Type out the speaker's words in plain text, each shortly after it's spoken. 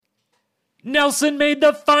Nelson made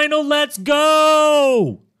the final. Let's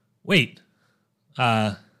go. Wait.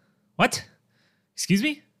 What? Excuse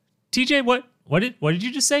me? TJ, what did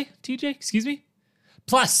you just say? TJ, excuse me?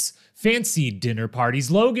 Plus, fancy dinner parties.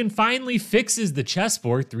 Logan finally fixes the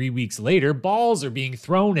chessboard 3 weeks later. Balls are being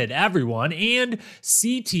thrown at everyone. And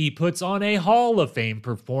CT puts on a Hall of Fame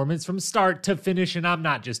performance from start to finish. And I'm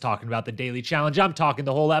not just talking about the daily challenge. I'm talking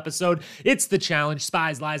the whole episode. It's the challenge,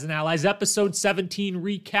 Spies, Lies, and Allies, episode 17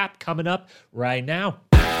 recap coming up right now.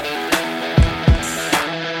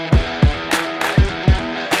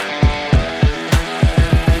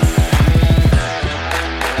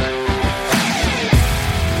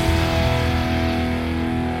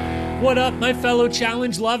 What up, my fellow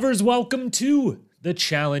challenge lovers? Welcome to The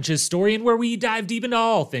Challenge Historian, where we dive deep into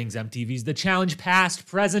all things MTV's The Challenge, past,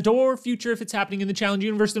 present, or future. If it's happening in the Challenge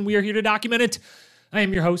universe, then we are here to document it. I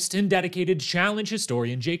am your host and dedicated Challenge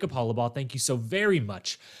historian, Jacob Hollabaugh. Thank you so very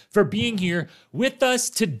much for being here with us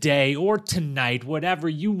today or tonight, whatever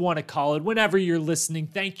you want to call it, whenever you're listening.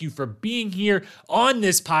 Thank you for being here on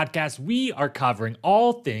this podcast. We are covering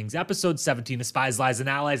all things episode 17 of Spies, Lies, and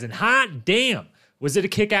Allies, and hot damn, was it a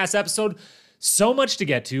kick-ass episode? So much to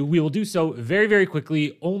get to. We will do so very, very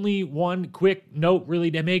quickly. Only one quick note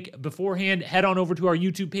really to make beforehand. Head on over to our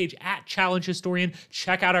YouTube page at Challenge Historian.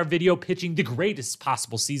 Check out our video pitching the greatest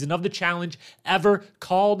possible season of the challenge ever,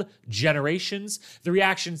 called Generations. The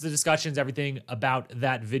reactions, the discussions, everything about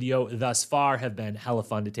that video thus far have been hella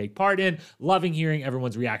fun to take part in. Loving hearing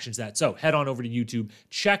everyone's reactions to that. So head on over to YouTube.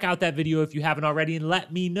 Check out that video if you haven't already, and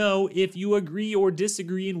let me know if you agree or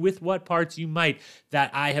disagree and with what parts you might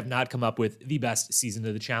that I have not come up with the best season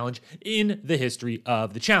of the challenge in the history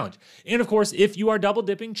of the challenge. And of course, if you are double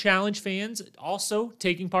dipping challenge fans, also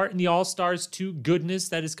taking part in the All-Stars 2 goodness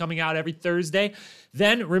that is coming out every Thursday,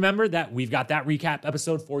 then remember that we've got that recap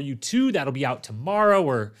episode for you too. That'll be out tomorrow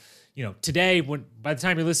or, today, by the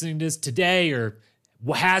time you're listening to this today, or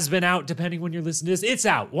has been out, depending when you're listening to this. It's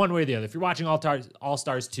out one way or the other. If you're watching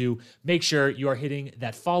All-Stars 2, make sure you are hitting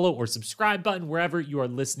that follow or subscribe button wherever you are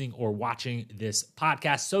listening or watching this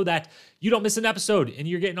podcast so that you don't miss an episode and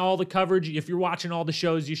you're getting all the coverage. If you're watching all the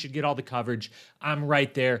shows, you should get all the coverage. I'm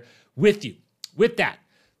right there with you. With that,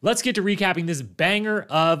 let's get to recapping this banger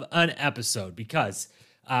of an episode, because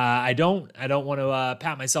I don't want to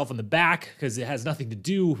pat myself on the back because it has nothing to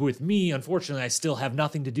do with me. Unfortunately, I still have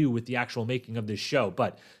nothing to do with the actual making of this show,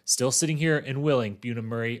 but still sitting here and willing, Buna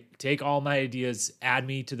Murray, take all my ideas, add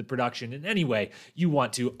me to the production in any way you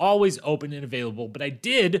want to, always open and available. But I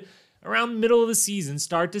did, around the middle of the season,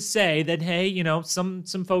 start to say that, hey, some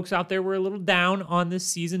folks out there were a little down on this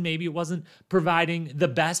season. Maybe it wasn't providing the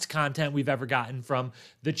best content we've ever gotten from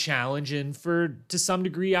the challenge. And to some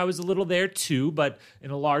degree, I was a little there too, but in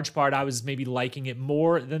a large part, I was maybe liking it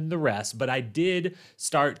more than the rest. But I did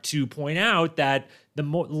start to point out that the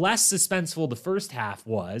less suspenseful the first half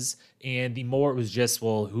was, and the more it was just,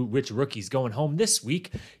 well, which rookie's going home this week?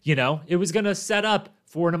 It was going to set up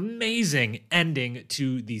for an amazing ending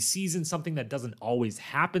to the season, something that doesn't always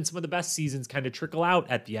happen. Some of the best seasons kind of trickle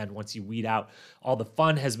out at the end once you weed out all the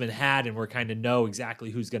fun has been had and we're kind of know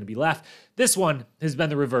exactly who's going to be left. This one has been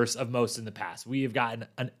the reverse of most in the past. We have gotten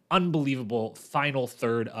an unbelievable final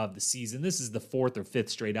third of the season. This is the 4th or 5th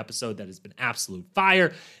straight episode that has been absolute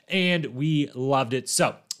fire, and we loved it.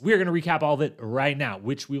 So we're going to recap all of it right now,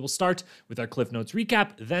 which we will start with our Cliff Notes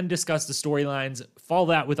recap, then discuss the storylines, follow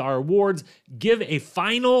that with our awards, give a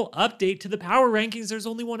final update to the power rankings. There's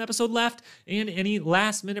only one episode left, and any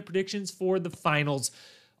last-minute predictions for the finals.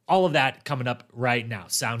 All of that coming up right now.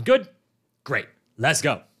 Sound good? Great. Let's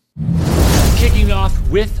go. Kicking off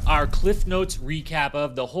with our Cliff Notes recap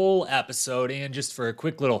of the whole episode, and just for a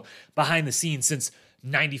quick little behind the scenes, since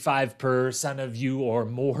 95% of you or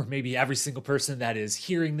more, maybe every single person that is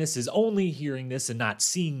hearing this is only hearing this and not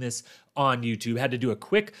seeing this on YouTube. Had to do a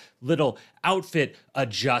quick little outfit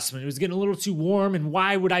adjustment. It was getting a little too warm, and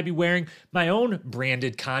why would I be wearing my own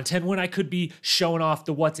branded content when I could be showing off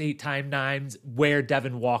the What's 8x9s Wear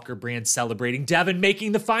Devin Walker brand, celebrating Devin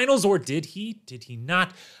making the finals? Or did he? Did he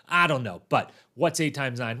not? I don't know. But What's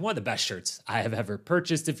 8x9, one of the best shirts I have ever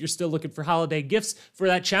purchased. If you're still looking for holiday gifts for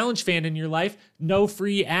that challenge fan in your life, no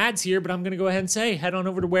free ads here, but I'm going to go ahead and say, head on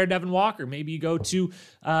over to Wear Devin Walker. Maybe you go to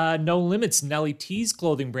No Limits, Nelly T's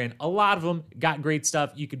clothing brand. A lot of them got great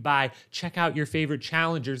stuff you could buy. Check out your favorite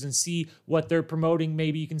challengers and see what they're promoting.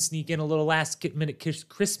 Maybe you can sneak in a little last-minute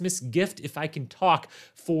Christmas gift, if I can talk,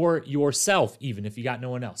 for yourself, even if you got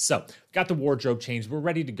no one else. So, got the wardrobe changed. We're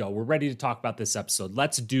ready to go. We're ready to talk about this episode.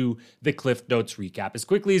 Let's do the Cliff Notes let's recap as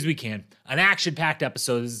quickly as we can. An action-packed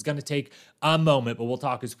episode. This is going to take a moment, but we'll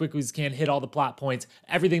talk as quickly as we can, hit all the plot points,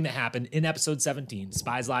 everything that happened in episode 17,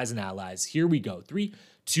 Spies, Lies, and Allies. Here we go. 3,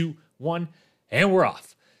 2, 1, and we're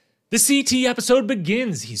off. The CT episode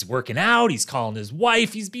begins. He's working out, he's calling his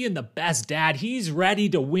wife, he's being the best dad, he's ready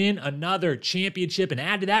to win another championship and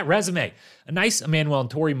add to that resume. A nice Emmanuel and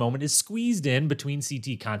Tori moment is squeezed in between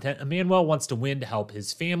CT content. Emmanuel wants to win to help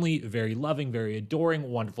his family. Very loving, very adoring,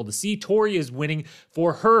 wonderful to see. Tori is winning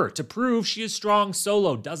for her to prove she is strong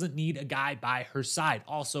solo, doesn't need a guy by her side.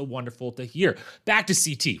 Also wonderful to hear. Back to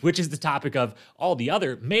CT, which is the topic of all the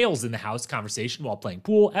other males in the house conversation while playing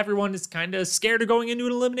pool. Everyone is kind of scared of going into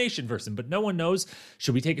an elimination person, but no one knows,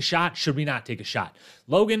 should we take a shot? Should we not take a shot?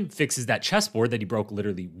 Logan fixes that chessboard that he broke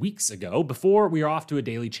literally weeks ago before we are off to a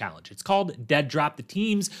daily challenge. It's called Dead Drop. The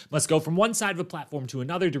teams must go from one side of a platform to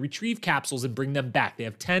another to retrieve capsules and bring them back. They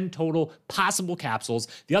have 10 total possible capsules.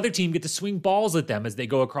 The other team get to swing balls at them as they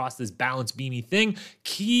go across this balance beamy thing.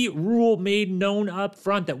 Key rule made known up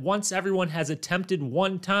front that once everyone has attempted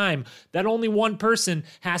one time, that only one person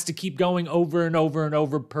has to keep going over and over and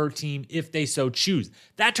over per team if they so choose.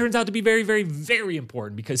 That turns out to be very, very, very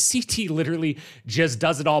important because CT literally just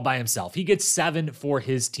does it all by himself. He gets 7 for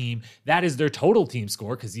his team. That is their total team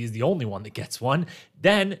score because he is the only one that gets one.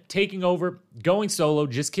 Then taking over, going solo,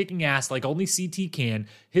 just kicking ass like only CT can.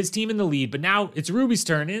 His team in the lead, but now it's Ruby's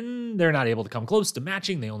turn and they're not able to come close to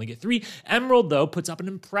matching. They only get 3. Emerald, though, puts up an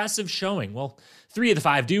impressive showing. Well, 3 of the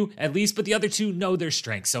 5 do, at least, but the other 2 know their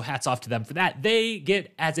strengths, so hats off to them for that. They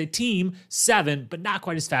get, as a team, 7, but not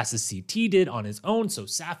quite as fast as CT did on his own, so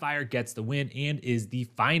Sapphire gets the win and is the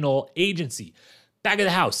final agency. Back at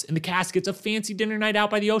the house, and the cast gets a fancy dinner night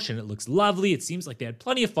out by the ocean. It looks lovely. It seems like they had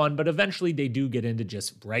plenty of fun, but eventually they do get into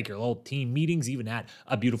just regular old team meetings, even at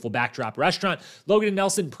a beautiful backdrop restaurant. Logan and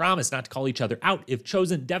Nelson promise not to call each other out. If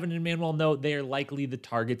chosen, Devin and Manuel know they are likely the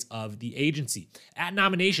targets of the agency. At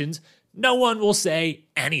nominations, no one will say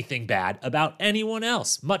anything bad about anyone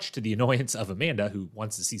else, much to the annoyance of Amanda, who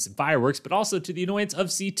wants to see some fireworks, but also to the annoyance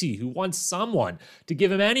of CT, who wants someone to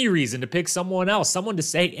give him any reason to pick someone else, someone to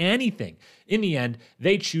say anything. In the end,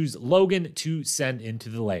 they choose Logan to send into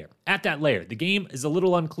the lair. At that lair, the game is a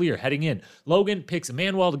little unclear heading in. Logan picks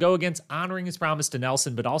Emmanuel to go against, honoring his promise to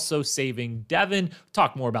Nelson, but also saving Devin. We'll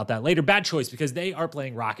talk more about that later. Bad choice because they are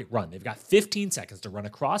playing Rocket Run. They've got 15 seconds to run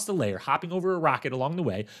across the lair, hopping over a rocket along the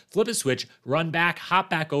way, flip a switch, run back, hop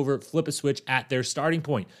back over, flip a switch at their starting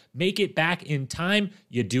point. Make it back in time,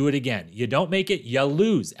 you do it again. You don't make it, you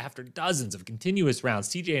lose. After dozens of continuous rounds,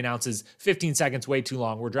 TJ announces 15 seconds way too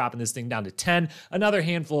long. We're dropping this thing down to 10. Another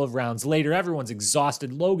handful of rounds later, everyone's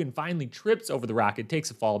exhausted. Logan finally trips over the rocket, takes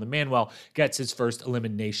a fall, and Emmanuel gets his first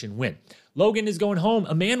elimination win. Logan is going home.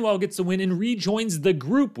 Emmanuel gets the win and rejoins the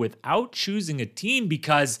group without choosing a team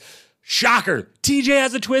because, shocker, TJ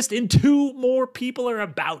has a twist and 2 more people are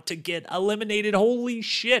about to get eliminated. Holy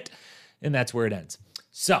shit. And that's where it ends.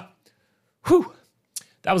 So,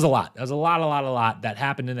 that was a lot. That was a lot that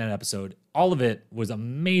happened in that episode. All of it was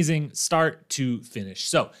amazing, start to finish.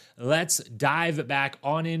 So let's dive back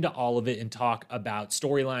on into all of it and talk about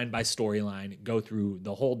storyline by storyline, go through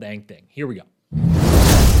the whole dang thing. Here we go.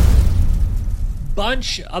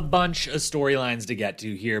 A bunch of storylines to get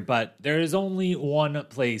to here, but there is only one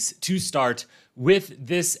place to start with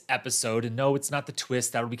this episode. And no, it's not the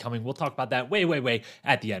twist that'll be coming. We'll talk about that way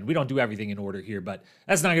at the end. We don't do everything in order here, but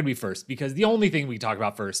that's not going to be first because the only thing we talk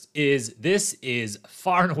about first is this is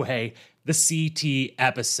far and away the CT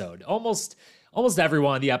episode. Almost every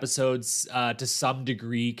one of the episodes, to some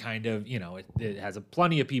degree, kind of, it has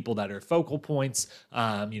plenty of people that are focal points.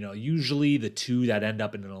 Usually the 2 that end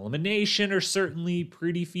up in an elimination are certainly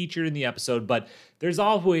pretty featured in the episode, but there's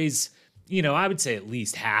always, I would say at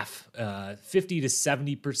least half, 50 to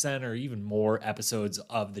 70% or even more episodes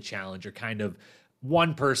of the challenge are kind of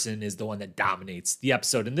one person is the one that dominates the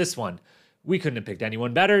episode. In this one, we couldn't have picked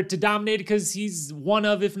anyone better to dominate because he's one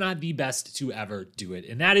of, if not the best to ever do it.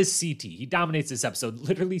 And that is CT. He dominates this episode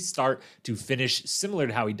literally start to finish, similar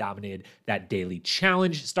to how he dominated that daily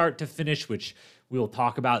challenge start to finish, which we will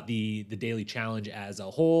talk about the daily challenge as a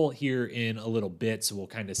whole here in a little bit. So we'll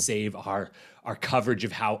kind of save our coverage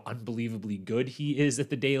of how unbelievably good he is at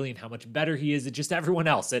the daily and how much better he is at just everyone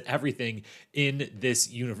else, at everything in this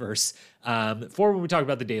universe, for when we talk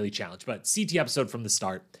about the daily challenge. But CT episode from the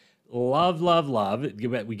start. Love.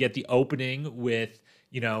 We get the opening with,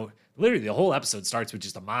 literally the whole episode starts with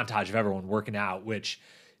just a montage of everyone working out, which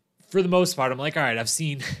for the most part, I'm like, all right, I've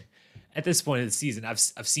seen at this point of the season, I've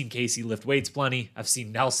seen Casey lift weights plenty. I've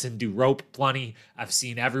seen Nelson do rope plenty. I've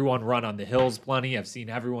seen everyone run on the hills plenty. I've seen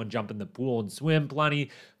everyone jump in the pool and swim plenty.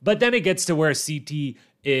 But then it gets to where CT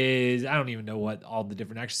is, I don't even know what all the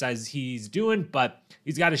different exercises he's doing, but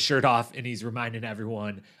he's got his shirt off and he's reminding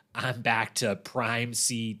everyone, I'm back to prime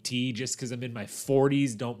CT. Just because I'm in my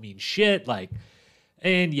 40s don't mean shit.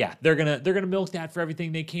 And yeah, they're gonna milk that for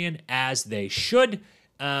everything they can, as they should.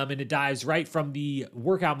 And it dives right from the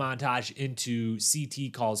workout montage into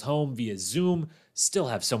CT calls home via Zoom. Still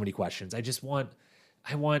have so many questions.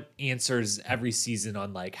 I want answers every season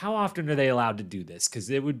on how often are they allowed to do this? Because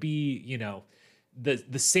it would be,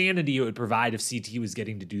 the sanity it would provide if CT was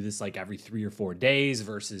getting to do this every 3 or 4 days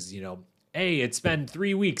versus, hey, it's been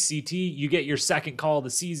 3 weeks, CT, you get your second call of the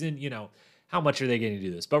season. How much are they getting to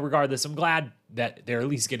do this? But regardless, I'm glad that they're at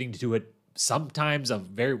least getting to do it sometimes, a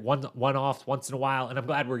very one-off once in a while. And I'm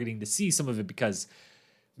glad we're getting to see some of it because,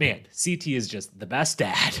 man, CT is just the best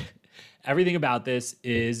dad. Everything about this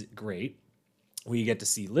is great. We get to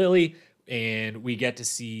see Lily, and we get to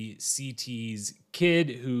see CT's kid,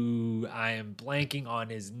 who I am blanking on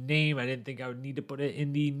his name. I didn't think I would need to put it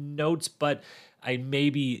in the notes, but I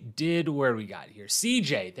maybe did. Where we got here?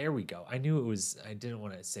 CJ, there we go. I knew it was, I didn't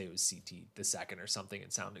want to say it was CT the second or something.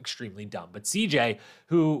 It sounded extremely dumb. But CJ,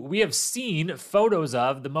 who we have seen photos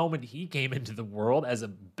of the moment he came into the world as a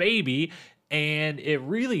baby, and it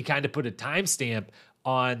really kind of put a timestamp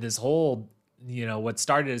on this whole, what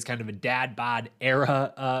started as kind of a dad bod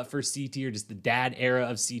era for CT, or just the dad era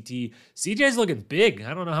of CT. CJ's looking big.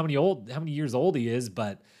 I don't know how many years old he is,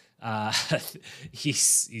 but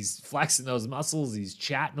he's flexing those muscles. He's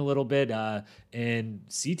chatting a little bit. And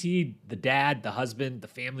CT, the dad, the husband, the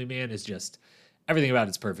family man, is just, everything about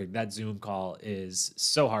it's perfect. That Zoom call is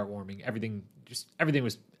so heartwarming. Everything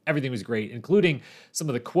was great, including some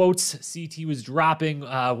of the quotes CT was dropping.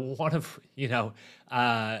 One of, you want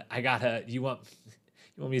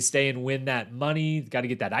me to stay and win that money? Got to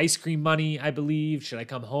get that ice cream money, I believe. Should I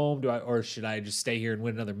come home? Or should I just stay here and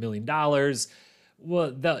win another $1 million?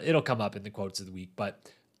 Well, it'll come up in the quotes of the week, but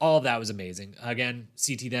all of that was amazing. Again,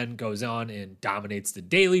 CT then goes on and dominates the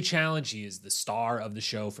daily challenge. He is the star of the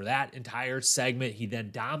show for that entire segment. He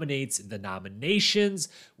then dominates the nominations,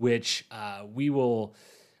 which I'm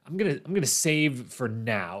gonna save for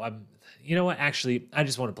now. You know what? Actually, I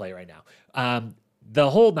just want to play it right now. The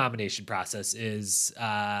whole nomination process is,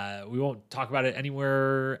 we won't talk about it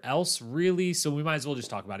anywhere else really, so we might as well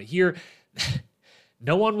just talk about it here.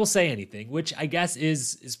 No one will say anything, which I guess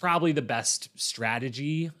is probably the best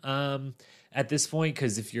strategy at this point,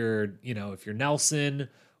 because if you're Nelson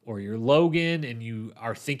or you're Logan and you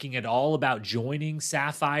are thinking at all about joining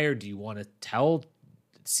Sapphire, do you want to tell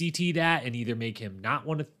CT that and either make him not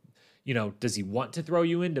want to, does he want to throw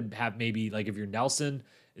you in to have maybe, if you're Nelson,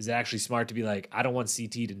 is it actually smart to be I don't want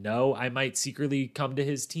CT to know I might secretly come to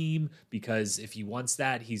his team, because if he wants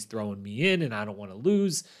that, he's throwing me in and I don't want to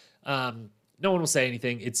lose. No one will say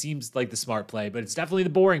anything. It seems like the smart play, but it's definitely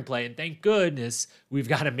the boring play. And thank goodness we've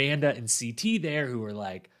got Amanda and CT there who are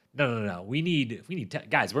no. We need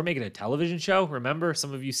guys, we're making a television show. Remember,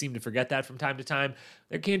 some of you seem to forget that from time to time.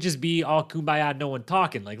 There can't just be all kumbaya, no one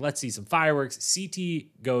talking. Let's see some fireworks.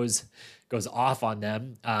 CT goes off on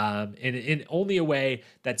them in only a way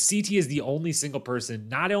that CT is the only single person,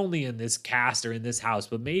 not only in this cast or in this house,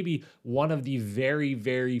 but maybe one of the very,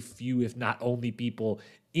 very few, if not only people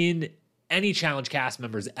in any challenge cast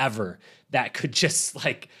members ever that could just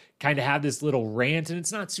kind of have this little rant. And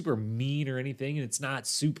it's not super mean or anything. And it's not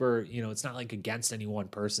super, it's not against any one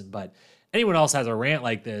person, but anyone else has a rant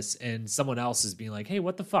like this and someone else is being hey,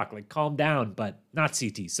 what the fuck? Calm down, but not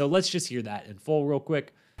CT. So let's just hear that in full real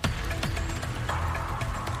quick.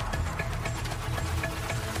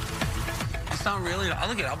 It's not really,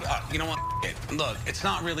 you know what, look, it's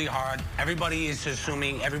not really hard. Everybody is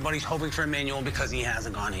assuming, everybody's hoping for Emmanuel because he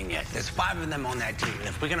hasn't gone in yet. There's 5 of them on that team. And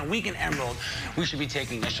if we're gonna weaken Emerald, we should be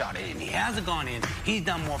taking a shot at him. He hasn't gone in, he's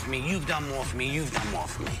done more for me, you've done more for me, you've done more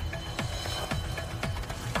for me.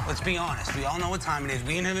 Let's be honest, we all know what time it is.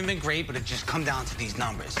 We and him have been great, but it just come down to these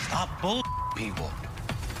numbers. Stop bull people.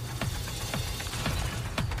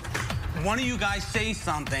 One of you guys say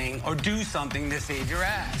something or do something to save your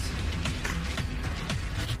ass.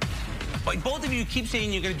 But both of you keep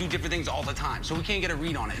saying you're going to do different things all the time, so we can't get a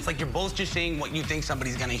read on it. It's you're both just saying what you think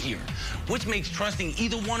somebody's going to hear, which makes trusting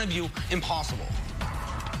either one of you impossible.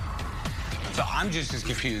 So I'm just as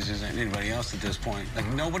confused as anybody else at this point.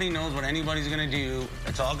 Nobody knows what anybody's going to do.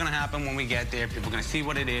 It's all going to happen when we get there. People are going to see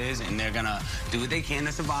what it is, and they're going to do what they can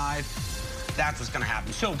to survive. That's what's going to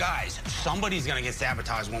happen. So, guys, somebody's going to get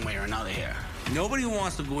sabotaged one way or another here. Nobody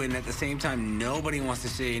wants to go in at the same time. Nobody wants to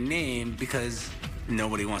say a name because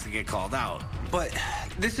nobody wants to get called out. But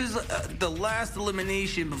this is the last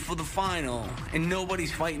elimination before the final, and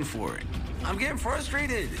nobody's fighting for it. I'm getting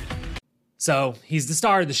frustrated. So he's the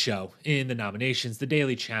star of the show in the nominations, the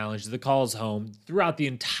daily challenge, the calls home throughout the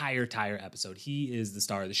entire episode. He is the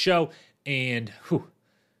star of the show, and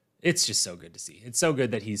it's just so good to see. It's so good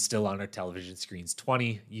that he's still on our television screens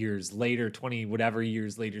 20 years later, 20 whatever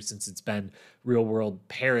years later since it's been Real World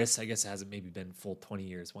Paris. I guess it hasn't maybe been full 20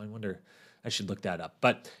 years. Well, I wonder, I should look that up.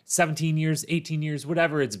 But 17 years, 18 years,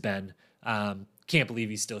 whatever it's been. Can't believe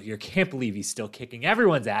he's still here. Can't believe he's still kicking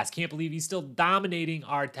everyone's ass. Can't believe he's still dominating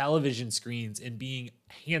our television screens and being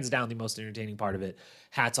hands down the most entertaining part of it.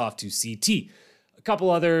 Hats off to CT. A couple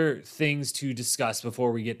other things to discuss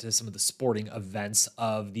before we get to some of the sporting events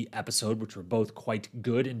of the episode, which were both quite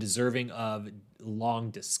good and deserving of long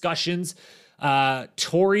discussions.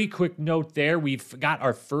 Tori, quick note there. We've got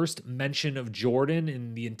our first mention of Jordan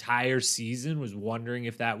in the entire season. Was wondering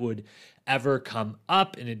if that would ever come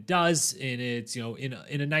up, and it does. And it's, in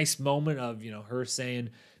a nice moment of, her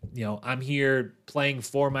saying, I'm here playing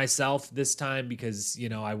for myself this time because,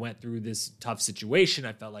 I went through this tough situation.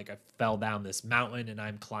 I felt like I fell down this mountain and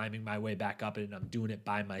I'm climbing my way back up it, and I'm doing it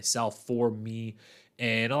by myself for me.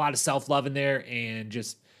 And a lot of self-love in there, and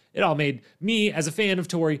just it all made me, as a fan of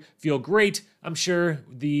Tori, feel great. I'm sure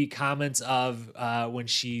the comments of when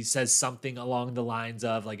she says something along the lines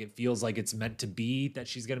of, like, it feels like it's meant to be that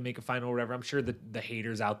she's going to make a final or whatever. I'm sure that the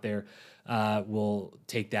haters out there will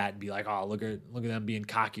take that and be like, oh, look at them being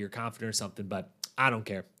cocky or confident or something. But I don't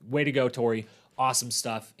care. Way to go, Tori. Awesome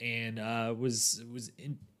stuff. And was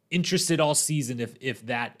interested all season if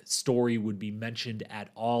that story would be mentioned at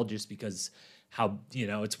all, just because how,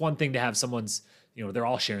 it's one thing to have someone's, they're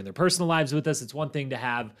all sharing their personal lives with us. It's one thing to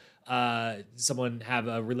have someone have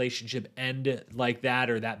a relationship end like that,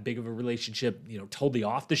 or that big of a relationship, totally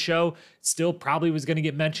off the show. Still probably was going to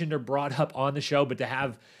get mentioned or brought up on the show, but to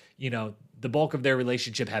have, the bulk of their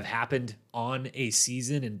relationship have happened on a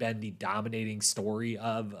season and been the dominating story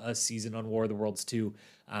of a season on War of the Worlds 2.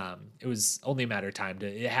 It was only a matter of time.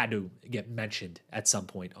 It had to get mentioned at some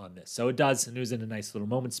point on this. So it does, and it was in a nice little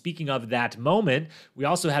moment. Speaking of that moment, we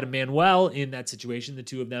also had Emmanuel in that situation, the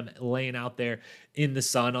two of them laying out there in the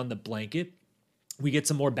sun on the blanket. We get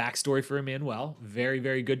some more backstory for Emmanuel. Very,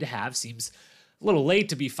 very good to have. Seems a little late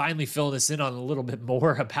to be finally filling us in on a little bit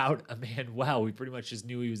more about Emmanuel. We pretty much just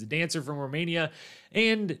knew he was a dancer from Romania,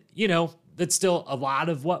 and, that's still a lot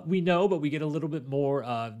of what we know, but we get a little bit more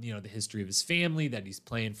of, the history of his family, that he's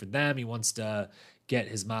playing for them. He wants to get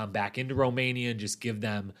his mom back into Romania and just give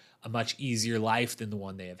them a much easier life than the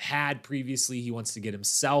one they have had previously. He wants to get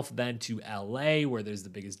himself then to LA, where there's the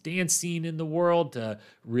biggest dance scene in the world, to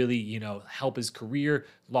really, help his career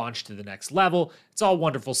launch to the next level. It's all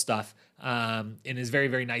wonderful stuff. And it's very,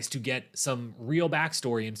 very nice to get some real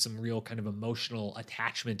backstory and some real kind of emotional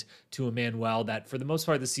attachment to Emmanuel, that for the most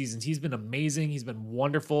part of the seasons, he's been amazing. He's been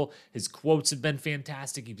wonderful. His quotes have been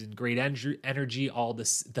fantastic. He's been great energy. All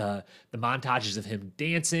this, the montages of him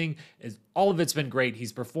dancing, all of it's been great.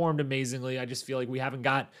 He's performed amazingly. I just feel like we haven't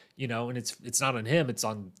got, and it's not on him. It's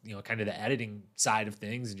on, kind of the editing side of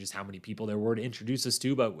things and just how many people there were to introduce us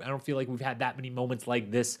to. But I don't feel like we've had that many moments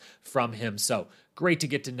like this from him. So great to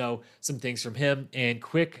get to know some things from him. And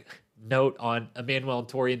quick note on Emmanuel and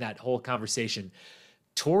Tori in that whole conversation.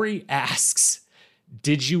 Tori asks,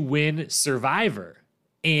 did you win Survivor?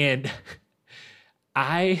 And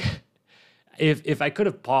if I could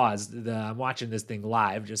have paused, I'm watching this thing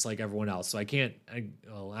live just like everyone else. So I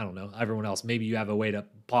don't know, everyone else, maybe you have a way to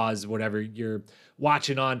pause whatever you're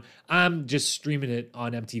watching on. I'm just streaming it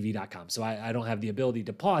on mtv.com. So I don't have the ability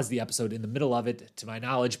to pause the episode in the middle of it, to my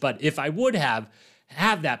knowledge. But if I would have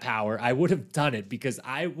that power, I would have done it, because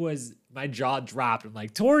my jaw dropped. I'm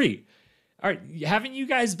like, Tori, haven't you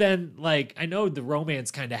guys been like, I know the romance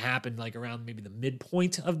kind of happened like around maybe the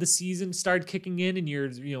midpoint of the season started kicking in,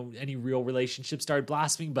 and any real relationship started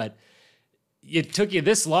blossoming, but it took you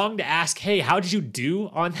this long to ask, hey, how did you do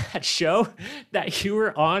on that show that you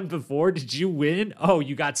were on before? Did you win? Oh,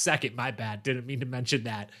 you got second. My bad. Didn't mean to mention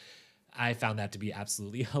that. I found that to be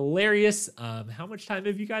absolutely hilarious. How much time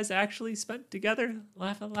have you guys actually spent together?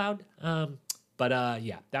 Laugh out loud.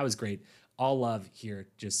 Yeah, that was great. All love here.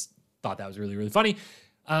 Just thought that was really, really funny.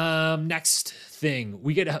 Next thing,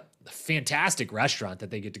 we get a fantastic restaurant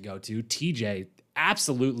that they get to go to. TJ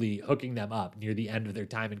absolutely hooking them up near the end of their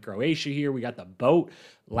time in Croatia here. We got the boat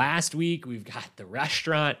last week. We've got the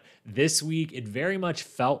restaurant this week. It very much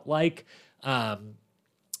felt like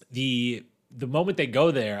the moment they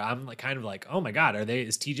go there, I'm kind of like, oh my God,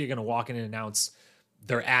 is TJ going to walk in and announce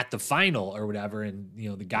they're at the final or whatever, and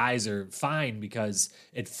the guys are fine? Because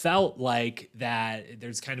it felt like that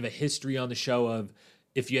there's kind of a history on the show of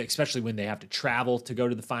especially when they have to travel to go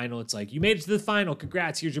to the final, it's like, you made it to the final.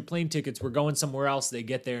 Congrats. Here's your plane tickets. We're going somewhere else. They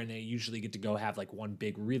get there and they usually get to go have like one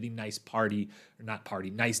big, really nice party, or not party,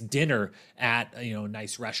 nice dinner at, a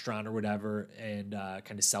nice restaurant or whatever, and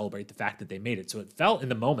kind of celebrate the fact that they made it. So it felt in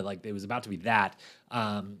the moment like it was about to be that,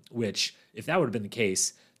 which if that would have been the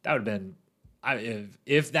case, that would have been,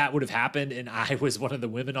 if that would have happened and I was one of the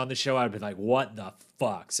women on the show, I would have been like, what the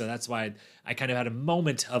fuck? So that's why I kind of had a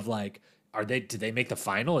moment of like, did they make the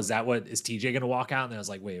final? Is TJ going to walk out? And I was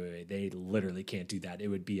like, wait, they literally can't do that. It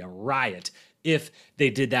would be a riot if they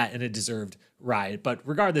did that, and a deserved riot. But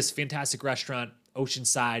regardless, fantastic restaurant,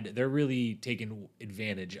 Oceanside. They're really taking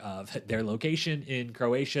advantage of their location in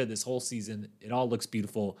Croatia this whole season. It all looks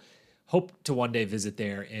beautiful. Hope to one day visit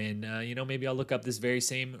there, and maybe I'll look up this very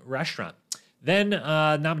same restaurant. Then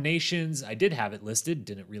nominations, I did have it listed.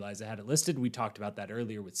 Didn't realize I had it listed. We talked about that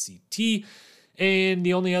earlier with CT. And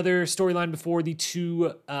the only other storyline before the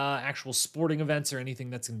two actual sporting events or anything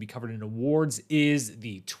that's going to be covered in awards is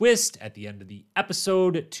the twist at the end of the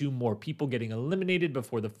episode. 2 more people getting eliminated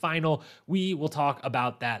before the final. We will talk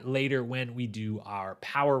about that later when we do our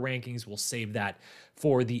power rankings. We'll save that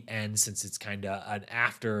for the end since it's kind of an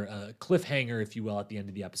after cliffhanger, if you will, at the end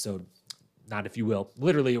of the episode. Not if you will.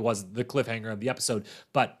 Literally, it was the cliffhanger of the episode.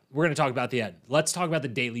 But we're going to talk about the end. Let's talk about the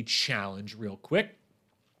daily challenge real quick.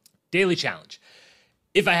 Daily challenge.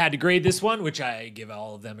 If I had to grade this one, which I give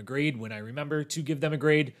all of them a grade when I remember to give them a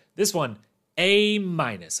grade, this one, A-.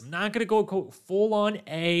 I'm not going to go full on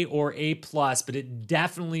A or A+, but it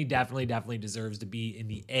definitely deserves to be in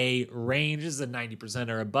the A range. This is a 90%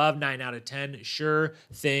 or above, 9 out of 10. Sure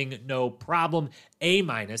thing, no problem. A-.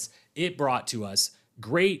 It brought to us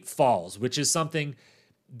great falls, which is something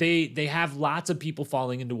they have lots of people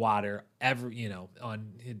falling into water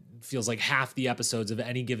on it feels like half the episodes of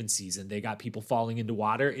any given season. They got people falling into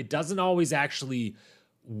water. It doesn't always actually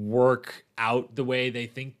work out the way they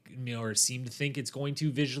think, or seem to think it's going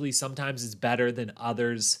to visually. Sometimes it's better than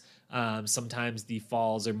others. Sometimes the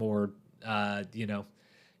falls are more, I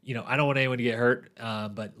don't want anyone to get hurt,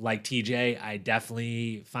 but like TJ, I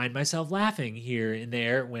definitely find myself laughing here and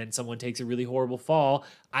there when someone takes a really horrible fall.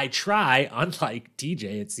 I try, unlike TJ,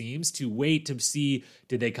 it seems, to wait to see,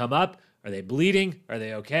 did they come up? Are they bleeding? Are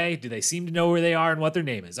they okay? Do they seem to know where they are and what their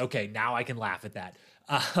name is? Okay, now I can laugh at that.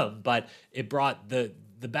 But it brought the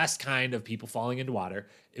best kind of people falling into water.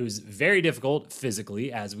 It was very difficult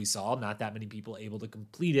physically, as we saw. Not that many people able to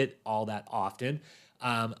complete it all that often.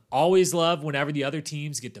 Always love whenever the other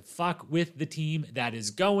teams get to fuck with the team that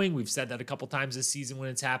is going. We've said that a couple times this season when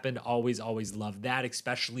it's happened. Always love that,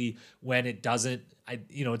 especially when it doesn't.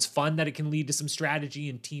 It's fun that it can lead to some strategy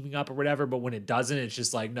and teaming up or whatever, but when it doesn't, it's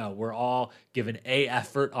just like, no, we're all giving A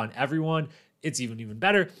effort on everyone. It's even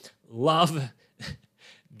better. Love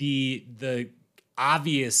the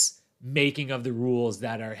obvious making of the rules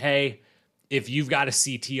that are, hey, if you've got a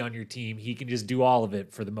CT on your team, he can just do all of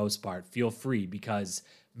it for the most part. Feel free, because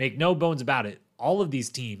make no bones about it, all of these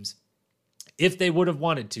teams, if they would have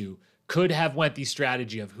wanted to, could have went the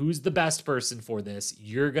strategy of who's the best person for this.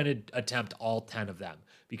 You're going to attempt all 10 of them,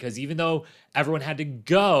 because even though everyone had to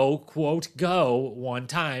go, quote, go one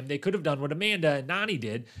time, they could have done what Amanda and Nani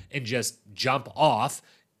did and just jump off.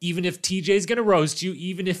 Even if TJ's going to roast you,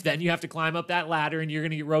 even if then you have to climb up that ladder and you're going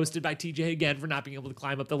to get roasted by TJ again for not being able to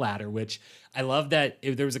climb up the ladder, which I love that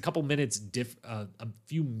if there was a couple minutes, a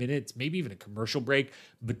few minutes, maybe even a commercial break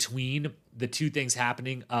between the two things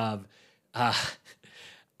happening of,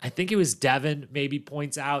 I think it was Devin maybe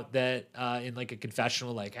points out that in like a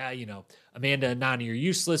confessional, like, Amanda and Nani are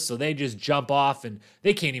useless, so they just jump off and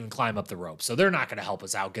they can't even climb up the rope. So they're not going to help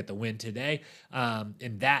us out get the win today.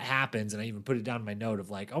 And that happens. And I even put it down in my note of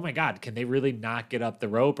like, oh my God, can they really not get up the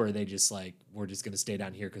rope? Or are they just like, we're just going to stay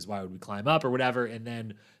down here because why would we climb up or whatever? And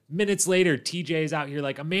then minutes later, TJ is out here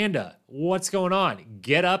like, Amanda, what's going on?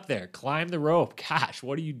 Get up there, climb the rope. Gosh,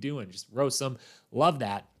 what are you doing? Just roast them. Love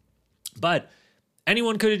that. But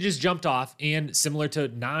anyone could have just jumped off, and similar to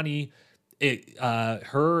Nani,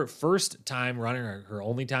 her first time running, or her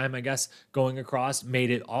only time, I guess, going across, made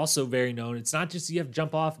it also very known. It's not just you have to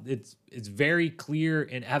jump off. It's very clear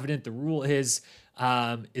and evident. The rule is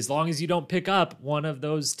as long as you don't pick up one of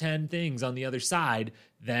those 10 things on the other side,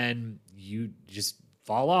 then you just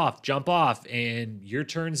fall off, jump off, and your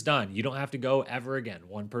turn's done. You don't have to go ever again.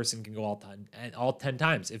 One person can go all 10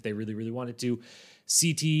 times if they really, really wanted to.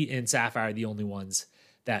 CT and Sapphire are the only ones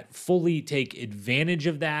that fully take advantage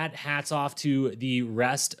of that. Hats off to the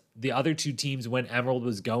rest, the other two teams when Emerald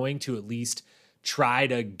was going, to at least try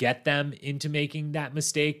to get them into making that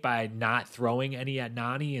mistake by not throwing any at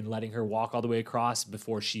Nani and letting her walk all the way across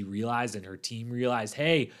before she realized and her team realized,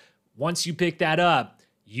 hey, once you pick that up,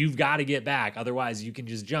 you've got to get back. Otherwise you can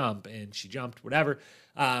just jump. And she jumped, whatever.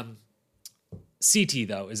 CT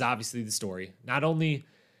though is obviously the story. Not only,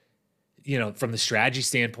 from the strategy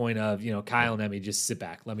standpoint of, Kyle and Emmy just sit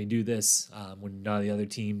back, let me do this, when none of the other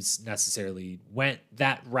teams necessarily went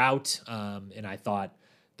that route. And I thought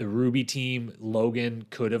the Ruby team, Logan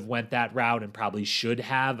could have went that route and probably should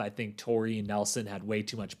have. I think Tori and Nelson had way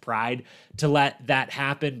too much pride to let that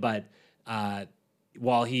happen. But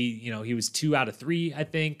while he was 2 out of 3, I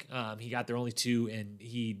think he got there only 2, and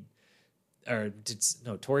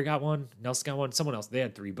Tori got 1, Nelson got 1, someone else, they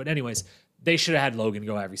had 3. But anyways, they should have had Logan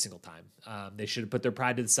go every single time. They should have put their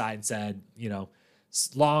pride to the side and said,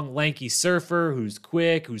 long, lanky surfer who's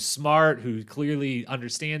quick, who's smart, who clearly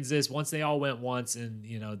understands this. Once they all went once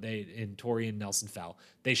and, Tori and Nelson fell,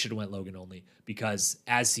 they should have went Logan only, because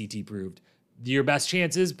as CT proved, your best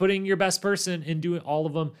chance is putting your best person and doing all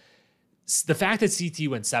of them. The fact that CT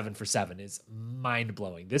went 7 for 7 is mind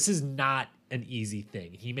blowing. This is not an easy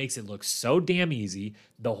thing. He makes it look so damn easy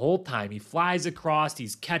the whole time. He flies across,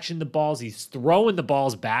 he's catching the balls, he's throwing the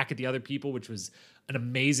balls back at the other people, which was an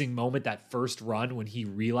amazing moment, that first run when he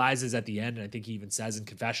realizes at the end, and I think he even says in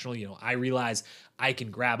confessional, I realize I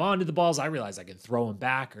can grab onto the balls, I realize I can throw them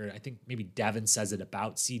back, or I think maybe Devin says it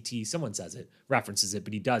about CT, someone says it, references it,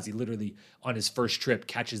 but he does. He literally, on his first trip,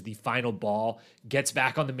 catches the final ball, gets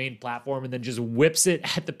back on the main platform, and then just whips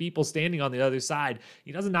it at the people standing on the other side.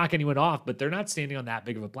 He doesn't knock anyone off, but they're not standing on that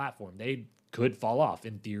big of a platform. They could fall off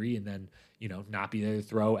in theory, and then, not be there to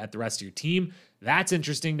throw at the rest of your team. That's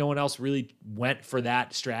interesting. No one else really went for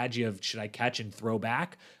that strategy of should I catch and throw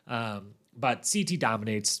back? But CT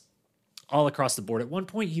dominates all across the board. At one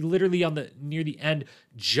point, he literally near the end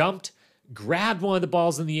jumped, grabbed one of the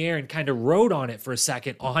balls in the air and kind of rode on it for a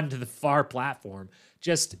second onto the far platform.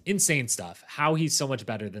 Just insane stuff. How he's so much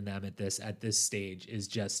better than them at this stage is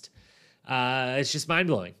just it's just mind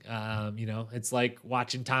blowing. It's like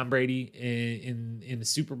watching Tom Brady in the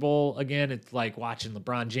Super Bowl again. It's like watching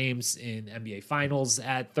LeBron James in NBA Finals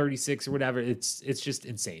at 36 or whatever. It's just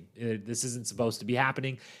insane. This isn't supposed to be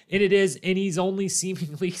happening, and it is. And he's only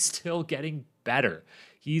seemingly still getting better.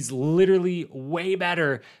 He's literally way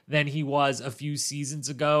better than he was a few seasons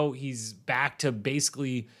ago. He's back to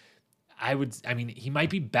basically, he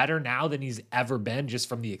might be better now than he's ever been, just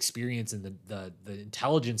from the experience and the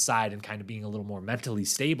intelligence side, and kind of being a little more mentally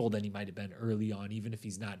stable than he might have been early on, even if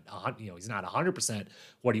he's not, he's not 100%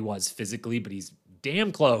 what he was physically, but he's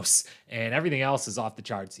damn close, and everything else is off the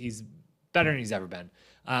charts. He's better than he's ever been.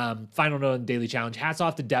 Final note on Daily Challenge. Hats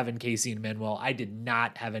off to Devin, Casey, and Manuel. I did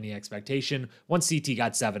not have any expectation. Once CT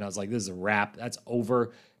got 7, I was like, this is a wrap. That's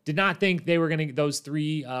over. Did not think those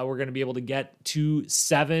 3 were going to be able to get to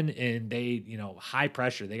 7, and they, high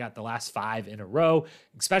pressure. They got the last 5 in a row,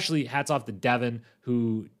 especially hats off to Devin,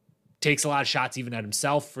 who takes a lot of shots even at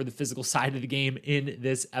himself for the physical side of the game in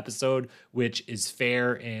this episode, which is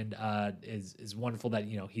fair and is wonderful that,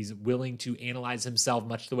 he's willing to analyze himself,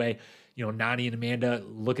 much the way, Nani and Amanda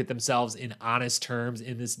look at themselves in honest terms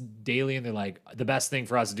in this daily, and they're like, the best thing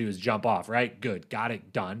for us to do is jump off, right? Good. Got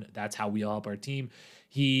it done. That's how we all help our team.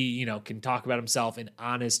 He, can talk about himself in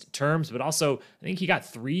honest terms, but also I think he got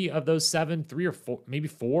 3 of those 7, 3 or 4, maybe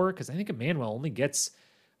 4, because I think Emmanuel only gets,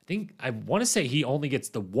 I want to say he only gets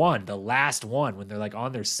the last one when they're like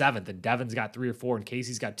on their 7th, and Devin's got 3 or 4, and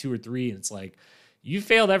Casey's got 2 or 3, and it's like, you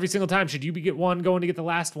failed every single time. Should you get one going to get the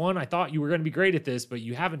last one? I thought you were going to be great at this, but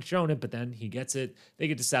you haven't shown it. But then he gets it. They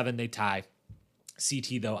get to 7, they tie.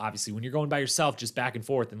 CT, though, obviously, when you're going by yourself, just back and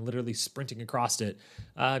forth and literally sprinting across it,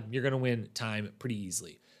 you're going to win time pretty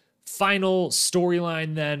easily. Final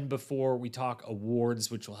storyline then before we talk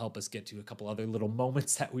awards, which will help us get to a couple other little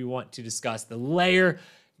moments that we want to discuss. The Lair,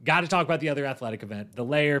 got to talk about the other athletic event. The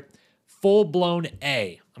Lair, full-blown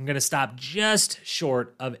A. I'm going to stop just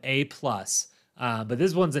short of A+. But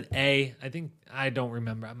this one's an A. I don't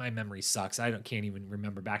remember. My memory sucks. Can't even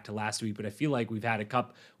remember back to last week, but I feel like we've had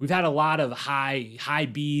a lot of high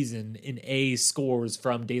B's and A scores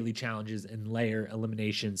from daily challenges and Lair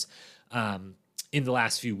eliminations in the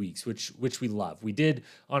last few weeks, which we love. We did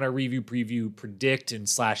on our review preview predict and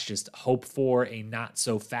 / just hope for a not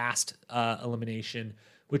so fast elimination,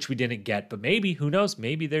 which we didn't get, but maybe, who knows,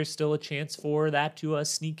 maybe there's still a chance for that to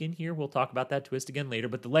sneak in here. We'll talk about that twist again later,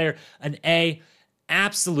 but the Lair, an A,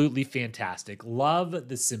 absolutely fantastic. Love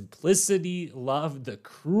the simplicity, love the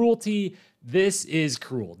cruelty. This is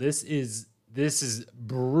cruel. This is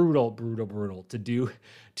brutal to do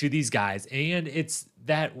to these guys, and it's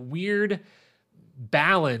that weird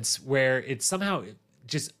balance where it's somehow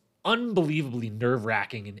just unbelievably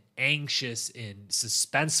nerve-wracking and anxious and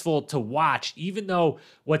suspenseful to watch, even though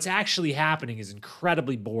what's actually happening is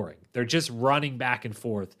incredibly boring. They're just running back and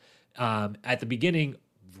forth at the beginning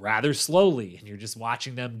rather slowly, and you're just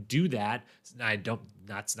watching them do that.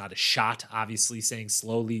 That's not a shot, obviously, saying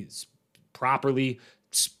slowly,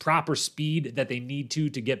 proper speed that they need to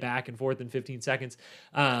get back and forth in 15 seconds.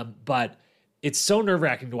 But it's so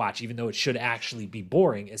nerve-wracking to watch, even though it should actually be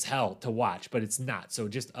boring as hell to watch, but it's not. So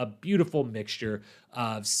just a beautiful mixture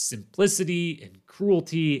of simplicity and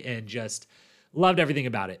cruelty, and just loved everything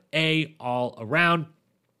about it. All around.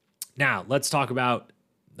 Now, let's talk about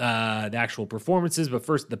the actual performances, but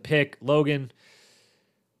first the pick, Logan.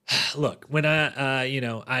 Look, when I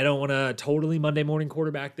don't want to totally Monday morning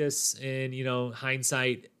quarterback this and,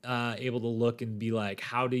 hindsight, able to look and be like,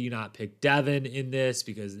 how do you not pick Devin in this?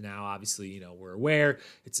 Because now obviously, we're aware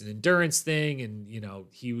it's an endurance thing, and,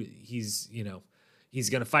 he's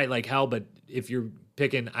going to fight like hell. But if you're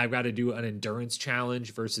picking, I've got to do an endurance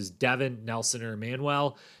challenge versus Devin, Nelson, or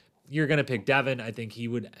Emmanuel, you're going to pick Devin. I think he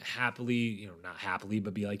would happily, not happily,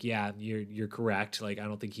 but be like, yeah, you're correct. Like, I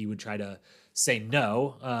don't think he would try to say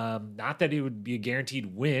no. Not that it would be a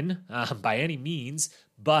guaranteed win by any means,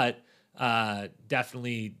 but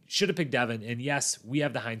definitely should have picked Devin. And yes, we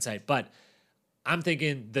have the hindsight, but I'm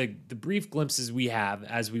thinking the brief glimpses we have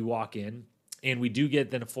as we walk in, and we do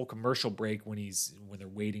get then a full commercial break when they're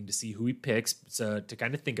waiting to see who he picks, so to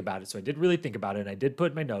kind of think about it. So I did really think about it, and I did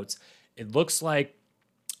put in my notes. It looks like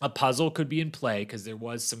a puzzle could be in play because there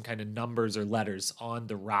was some kind of numbers or letters on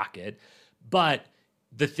the rocket. But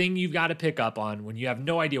the thing you've got to pick up on when you have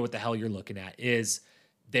no idea what the hell you're looking at is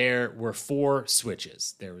there were 4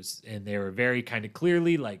 switches. And they were very kind of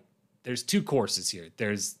clearly like, there's 2 courses here.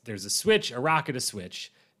 There's a switch, a rocket, a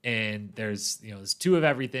switch, and there's 2 of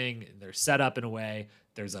everything. They're set up in a way.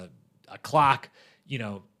 There's a clock.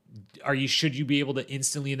 Should you be able to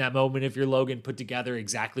instantly in that moment, if you're Logan, put together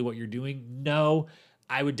exactly what you're doing? No.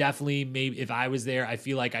 I would definitely, maybe if I was there, I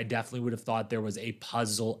feel like I definitely would have thought there was a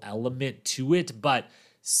puzzle element to it. But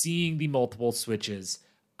seeing the multiple switches,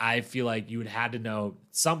 I feel like you would have to know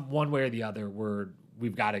one way or the other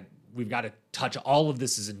we've got to touch all of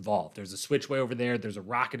this is involved. There's a switch way over there. There's a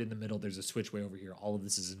rocket in the middle. There's a switch way over here. All of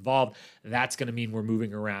this is involved. That's going to mean we're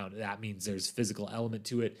moving around. That means there's physical element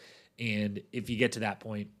to it. And if you get to that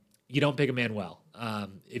point, you don't pick Emmanuel.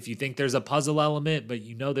 If you think there's a puzzle element, but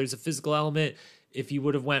there's a physical element, if he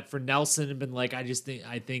would have went for Nelson and been like, I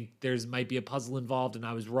think there's might be a puzzle involved and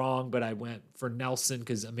I was wrong, but I went for Nelson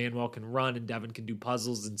because Emmanuel can run and Devin can do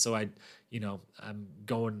puzzles. And so I'm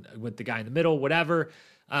going with the guy in the middle, whatever.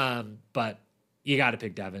 But you got to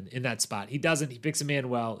pick Devin in that spot. He doesn't, he picks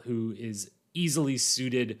Emmanuel, who is easily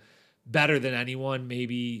suited better than anyone,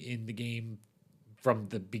 maybe in the game from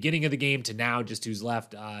the beginning of the game to now, just who's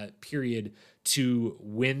left, period, to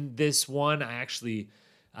win this one. I actually,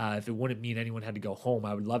 if it wouldn't mean anyone had to go home,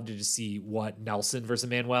 I would love to just see what Nelson versus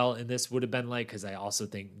Emmanuel in this would have been like, because I also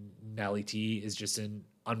think Nelly T is just in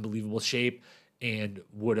unbelievable shape and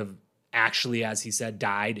would have actually, as he said,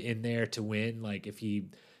 died in there to win. Like if he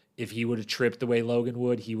would have tripped the way Logan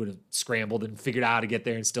would, he would have scrambled and figured out how to get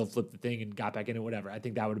there and still flipped the thing and got back in it, whatever. I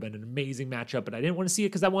think that would have been an amazing matchup, but I didn't want to see it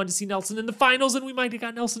because I wanted to see Nelson in the finals, and we might have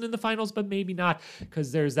got Nelson in the finals, but maybe not,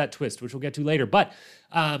 because there's that twist, which we'll get to later. But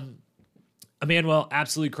Emmanuel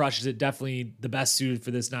absolutely crushes it. Definitely the best suited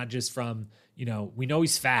for this, not just from, we know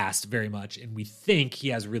he's fast very much, and we think he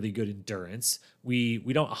has really good endurance. We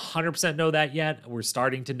don't 100% know that yet. We're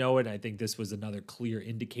starting to know it. I think this was another clear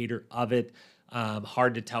indicator of it.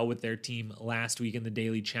 Hard to tell with their team last week in the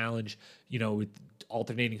daily challenge, with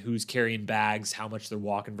alternating who's carrying bags, how much they're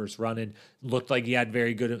walking versus running. Looked like he had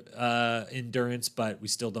very good endurance, but we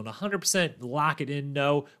still don't 100% lock it in.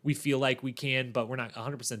 No, we feel like we can, but we're not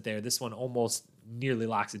 100% there. This one almost nearly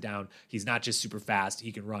locks it down. He's not just super fast.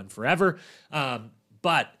 He can run forever.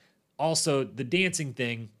 But also the dancing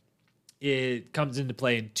thing, it comes into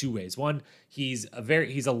play in 2 ways. One, he's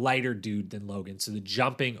a lighter dude than Logan. So the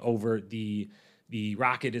jumping over the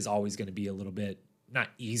rocket is always going to be a little bit, not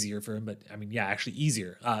easier for him, but actually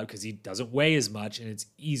easier, because he doesn't weigh as much, and it's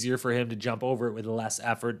easier for him to jump over it with less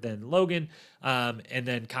effort than Logan. And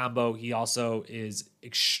then combo, he also is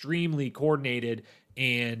extremely coordinated.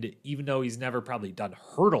 And even though he's never probably done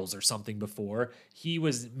hurdles or something before, he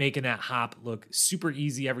was making that hop look super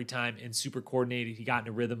easy every time and super coordinated. He got in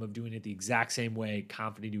a rhythm of doing it the exact same way,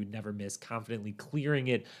 confident he would never miss, confidently clearing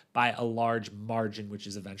it by a large margin, which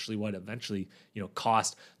is what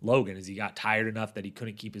cost Logan, as he got tired enough that he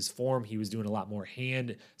couldn't keep his form. He was doing a lot more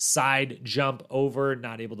hand side jump over,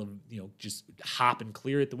 not able to, just hop and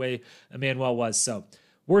clear it the way Emmanuel was. So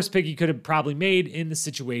worst pick he could have probably made in the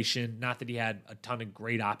situation. Not that he had a ton of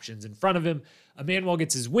great options in front of him. Emmanuel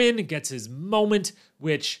gets his win, gets his moment,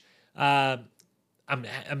 which I'm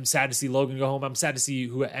sad to see Logan go home. I'm sad to see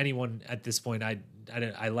anyone at this point. I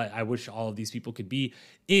wish all of these people could be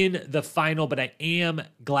in the final, but I am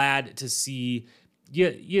glad to see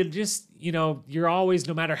you just, you're always,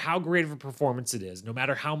 no matter how great of a performance it is, no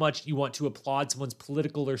matter how much you want to applaud someone's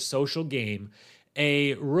political or social game,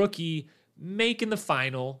 a rookie making the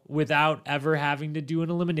final without ever having to do an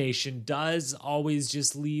elimination does always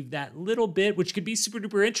just leave that little bit, which could be super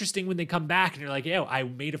duper interesting when they come back and you're like, yo, I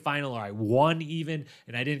made a final, or I won even,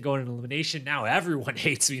 and I didn't go in an elimination. Now everyone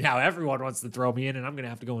hates me. Now everyone wants to throw me in, and I'm going to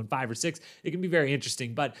have to go in 5 or 6. It can be very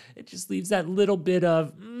interesting, but it just leaves that little bit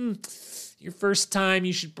of, your first time,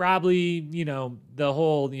 you should probably, the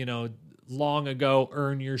whole, long ago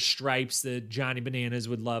earn your stripes that Johnny Bananas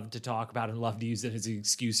would love to talk about and love to use it as an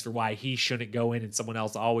excuse for why he shouldn't go in and someone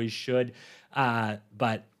else always should.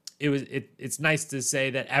 But it's nice to say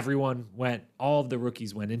that all of the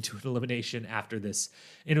rookies went into an elimination after this.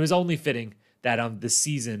 And it was only fitting that on the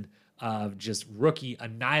season of just rookie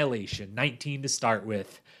annihilation, 19 to start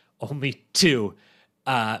with, only 2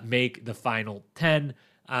 make the final 10.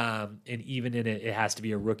 And even in it has to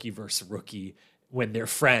be a rookie versus rookie when they're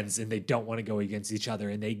friends and they don't want to go against each other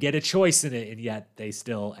and they get a choice in it, and yet they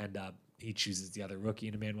still end up, he chooses the other rookie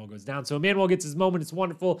and Emmanuel goes down. So Emmanuel gets his moment. It's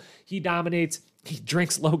wonderful. He dominates. He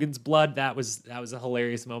drinks Logan's blood. That was a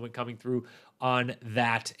hilarious moment coming through on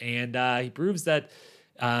that. And he proves that,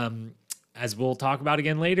 as we'll talk about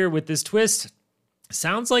again later with this twist,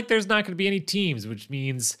 sounds like there's not going to be any teams, which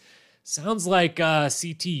means sounds like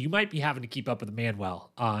CT, you might be having to keep up with Emmanuel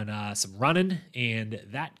on some running, and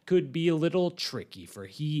that could be a little tricky for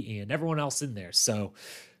he and everyone else in there. So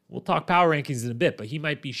we'll talk power rankings in a bit, but he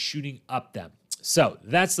might be shooting up them. So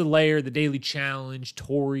that's the layer, the daily challenge,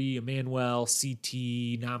 Tori, Emmanuel,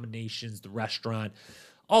 CT, nominations, the restaurant,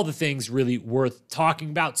 all the things really worth talking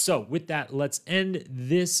about. So with that, let's end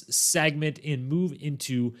this segment and move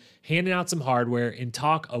into handing out some hardware and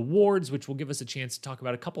talk awards, which will give us a chance to talk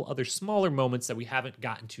about a couple other smaller moments that we haven't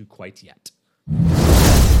gotten to quite yet.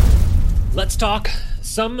 Let's talk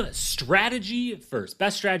some strategy first.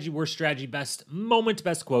 Best strategy, worst strategy, best moment,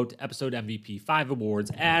 best quote, episode MVP, 5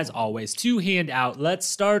 awards, as always, to hand out. Let's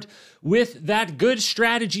start with that good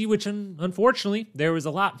strategy, which unfortunately, there was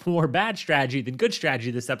a lot more bad strategy than good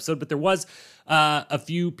strategy this episode, but there was a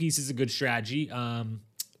few pieces of good strategy.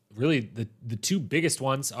 Really, the 2 biggest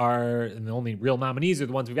ones are, and the only real nominees are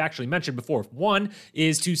the ones we've actually mentioned before. One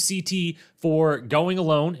is to CT for going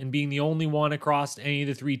alone and being the only one across any of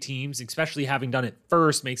the 3 teams, especially having done it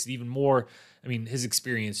first, makes it even more, his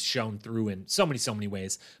experience shown through in so many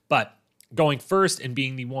ways. But going first and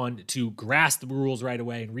being the one to grasp the rules right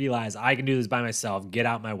away and realize I can do this by myself, get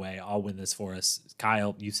out my way, I'll win this for us.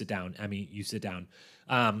 Kyle, you sit down. Emmy, you sit down.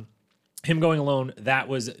 Him going alone, that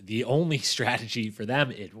was the only strategy for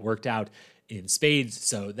them. It worked out in spades.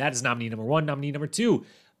 So that is nominee number 1. Nominee number 2,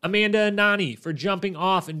 Amanda and Nany for jumping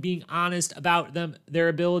off and being honest about their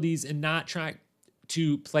abilities and not trying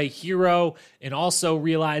to play hero, and also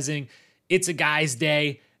realizing it's a guy's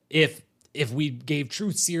day. If we gave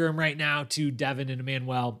truth serum right now to Devin and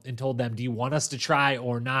Emmanuel and told them, do you want us to try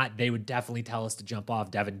or not? They would definitely tell us to jump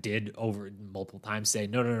off. Devin did over multiple times say,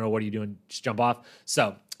 no, what are you doing? Just jump off.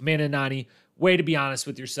 So Amanda and Nany, way to be honest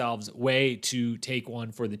with yourselves, way to take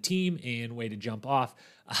one for the team, and way to jump off.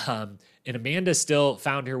 And Amanda still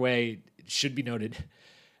found her way. It should be noted.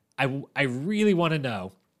 I really want to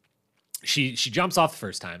know. She jumps off the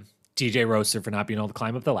first time. TJ roasts her for not being able to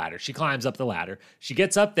climb up the ladder. She climbs up the ladder. She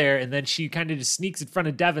gets up there, and then she kind of just sneaks in front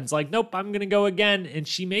of Devin's like, nope, I'm going to go again. And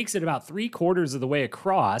she makes it about 3/4 of the way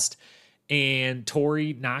across, and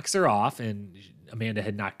Tori knocks her off, and Amanda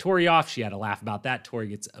had knocked Tori off. She had a laugh about that. Tori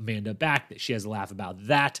gets Amanda back. She has a laugh about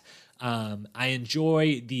that. I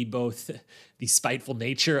enjoy both the spiteful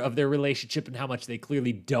nature of their relationship and how much they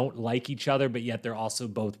clearly don't like each other, but yet they're also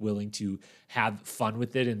both willing to have fun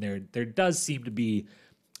with it. And there does seem to be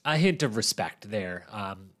a hint of respect there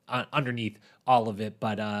underneath all of it,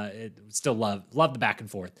 but still love the back and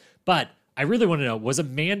forth. But I really want to know, was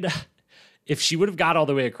Amanda, if she would have got all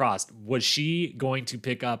the way across, was she going to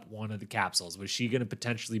pick up one of the capsules? Was she going to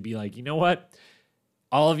potentially be like, you know what?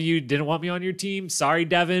 All of you didn't want me on your team. Sorry,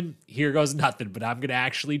 Devin. Here goes nothing, but I'm going to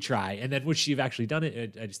actually try. And then would she have actually done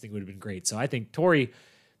it? I just think it would have been great. So I think Tori,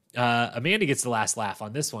 Amanda gets the last laugh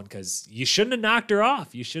on this one, because you shouldn't have knocked her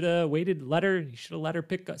off. You should have waited, you should have let her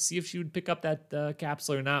see if she would pick up that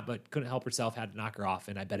capsule or not, but couldn't help herself, had to knock her off,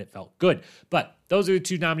 and I bet it felt good. But those are the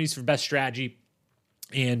 2 nominees for best strategy.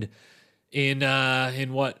 And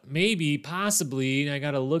in what maybe possibly, I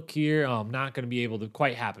got to look here. Oh, I'm not going to be able to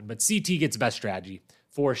quite happen, but CT gets best strategy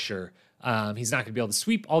for sure. He's not going to be able to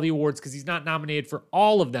sweep all the awards because he's not nominated for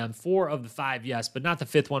all of them. 4 of the 5, yes, but not the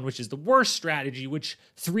 5th one, which is the worst strategy, which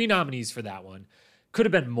 3 nominees for that one. Could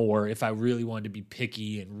have been more if I really wanted to be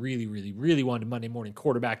picky and really, really, really wanted to Monday morning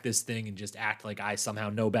quarterback this thing and just act like I somehow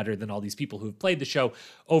know better than all these people who've played the show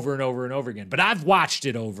over and over and over again. But I've watched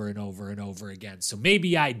it over and over and over again, so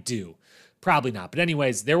maybe I do. Probably not. But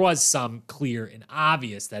anyways, there was some clear and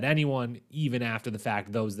obvious that anyone, even after the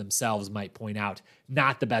fact, those themselves might point out,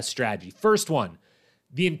 not the best strategy. First one,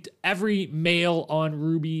 every male on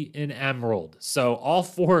Ruby and Emerald. So all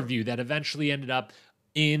 4 of you that eventually ended up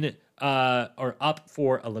in or up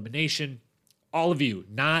for elimination, all of you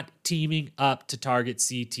not teaming up to target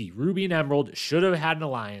CT. Ruby and Emerald should have had an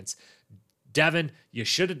alliance. Devin, you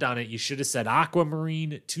should have done it. You should have said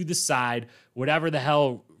Aquamarine to the side. Whatever the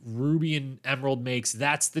hell Ruby and Emerald makes,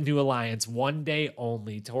 that's the new alliance. One day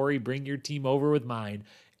only. Tori, bring your team over with mine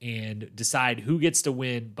and decide who gets to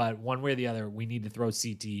win. But one way or the other, we need to throw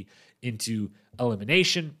CT into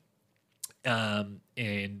elimination.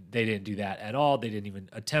 And they didn't do that at all. They didn't even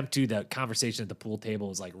attempt to. The conversation at the pool table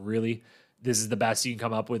was like, really? This is the best you can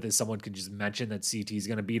come up with, is someone could just mention that CT is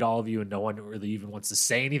going to beat all of you and no one really even wants to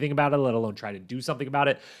say anything about it, let alone try to do something about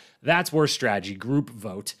it. That's worst strategy. Group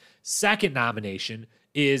vote. Second nomination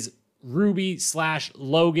is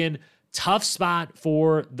Ruby/Logan. Tough spot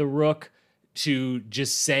for the Rook to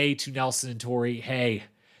just say to Nelson and Tori, hey,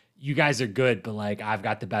 you guys are good, but like, I've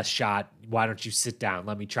got the best shot. Why don't you sit down?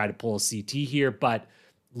 Let me try to pull a CT here. But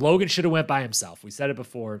Logan should have went by himself. We said it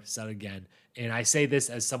before, said it again. And I say this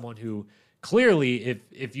as someone who clearly,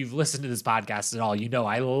 if you've listened to this podcast at all, you know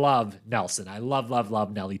I love Nelson. I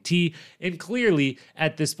love Nelly T. And clearly,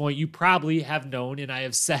 at this point, you probably have known, and I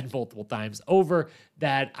have said multiple times over,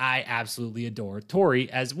 that I absolutely adore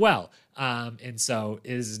Tori as well. And so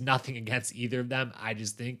it is nothing against either of them. I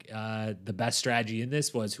just think the best strategy in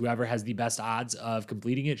this was whoever has the best odds of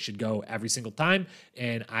completing it should go every single time.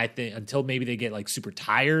 And I think until maybe they get like super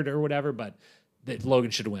tired or whatever, but that Logan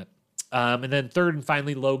should have went. And then third and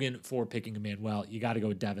finally, Logan for picking Emmanuel. You got to go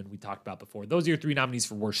with Devin. We talked about before. Those are your 3 nominees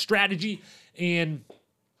for worst strategy. And,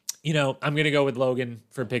 you know, I'm going to go with Logan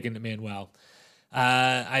for picking Emmanuel.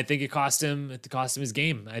 I think it cost him his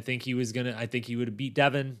game. I think he would have beat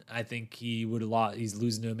Devin. I think he would have lost. He's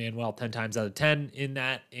losing to Emmanuel 10 times out of 10 in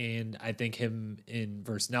that. And I think him in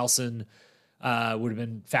versus Nelson would have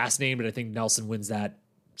been fascinating, but I think Nelson wins that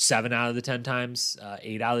 7 out of the 10 times,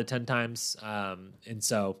 8 out of the 10 times. And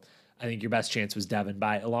so I think your best chance was Devin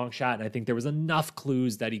by a long shot. And I think there was enough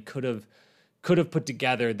clues that he could have put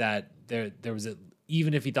together that there was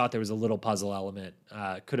even if he thought there was a little puzzle element,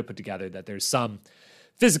 could have put together that there's some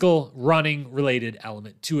physical running related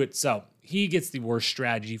element to it. So he gets the worst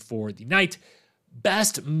strategy for the night.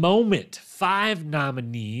 Best moment, 5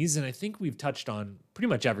 nominees. And I think we've touched on pretty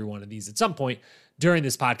much every one of these at some point during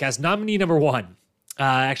this podcast. Nominee number 1.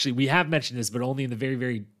 Actually, we have mentioned this, but only in the very,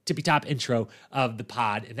 very tippy top intro of the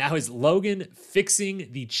pod. And that was Logan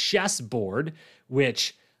fixing the chessboard,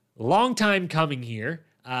 which long time coming here.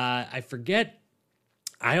 I forget.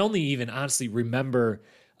 I only even honestly remember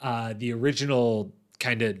the original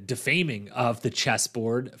kind of defaming of the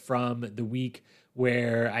chessboard from the week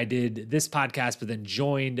where I did this podcast, but then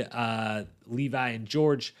joined Levi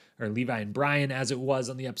and Brian, as it was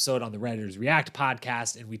on the episode on the Redditors React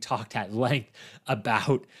podcast. And we talked at length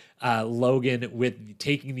about Logan with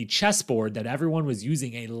taking the chessboard that everyone was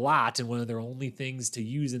using a lot and one of their only things to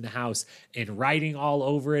use in the house and writing all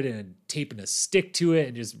over it and taping a stick to it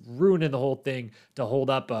and just ruining the whole thing to hold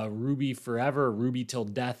up a Ruby forever, Ruby till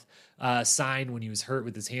death sign when he was hurt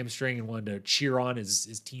with his hamstring and wanted to cheer on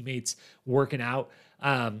his teammates working out.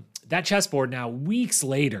 That chessboard now, weeks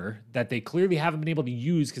later, that they clearly haven't been able to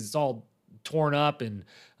use because it's all torn up and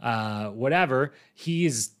whatever, he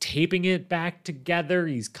is taping it back together.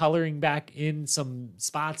 He's coloring back in some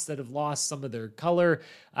spots that have lost some of their color.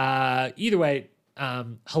 Either way,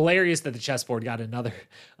 hilarious that the chessboard got another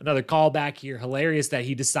call back here. Hilarious that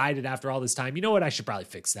he decided after all this time, you know what, I should probably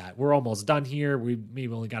fix that. We're almost done here. We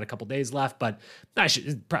maybe only got a couple days left, but I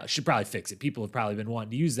should probably fix it. People have probably been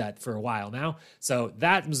wanting to use that for a while now. So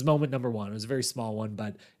that was moment number 1. It was a very small one,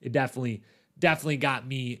 but it definitely got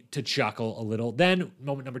me to chuckle a little. Then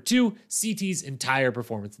moment number 2, CT's entire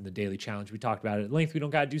performance in the daily challenge. We talked about it at length. We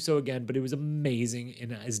don't got to do so again, but it was amazing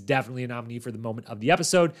and is definitely a nominee for the moment of the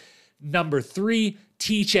episode. Number 3,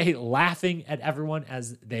 TJ laughing at everyone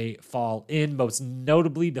as they fall in, most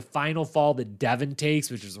notably the final fall that Devin takes,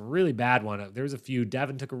 which is a really bad one. There was a few.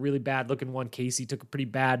 Devin took a really bad looking one. Casey took a pretty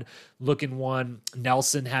bad looking one.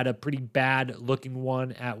 Nelson had a pretty bad looking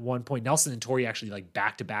one at one point. Nelson and Tori actually like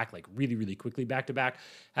back to back, like really, really quickly back to back,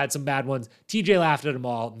 had some bad ones. TJ laughed at them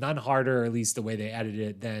all, none harder, or at least the way they edited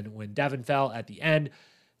it, than when Devin fell at the end.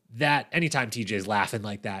 That anytime TJ's laughing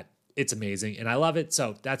like that, it's amazing, and I love it.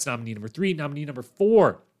 So that's nominee number 3. Nominee number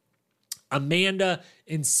 4, Amanda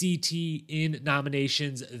and CT in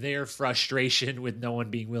nominations. Their frustration with no one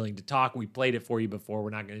being willing to talk. We played it for you before. We're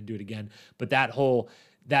not going to do it again. But that whole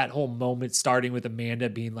moment starting with Amanda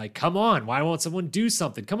being like, come on, why won't someone do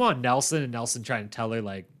something? Come on, Nelson. And Nelson trying to tell her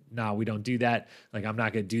like, no, we don't do that. Like, I'm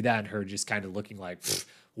not going to do that. And her just kind of looking like,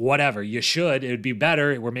 whatever, you should. It would be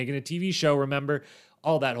better. We're making a TV show, remember?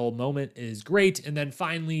 All that whole moment is great. And then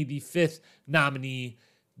finally, the 5th nominee,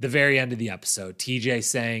 the very end of the episode, TJ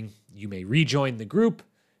saying, you may rejoin the group.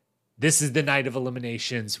 This is the night of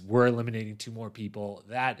eliminations. We're eliminating 2 more people.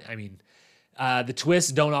 The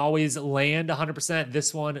twists don't always land 100%.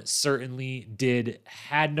 This one certainly did.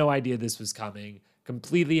 Had no idea this was coming.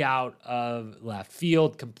 Completely out of left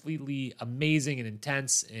field. Completely amazing and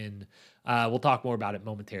intense. And we'll talk more about it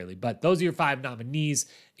momentarily. But those are your 5 nominees.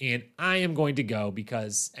 And I am going to go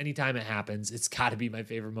because anytime it happens, it's got to be my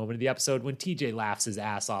favorite moment of the episode when TJ laughs his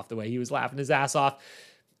ass off the way he was laughing his ass off.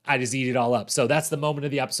 I just eat it all up. So that's the moment of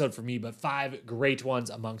the episode for me, but 5 great ones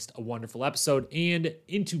amongst a wonderful episode. And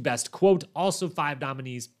into best quote, also 5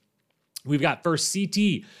 nominees. We've got first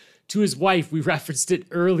CT to his wife. We referenced it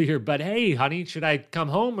earlier, but hey, honey, should I come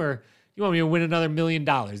home or you want me to win another $1 million?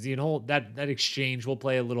 You know, that exchange, we'll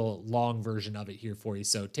play a little long version of it here for you.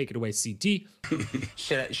 So take it away, CT.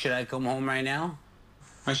 Should I come home right now?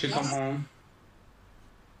 I should come home.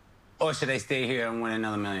 Or should I stay here and win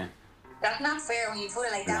another $1 million? That's not fair when you put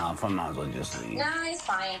it like that. No, if I might as well just leave. Nah, it's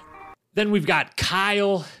fine. Then we've got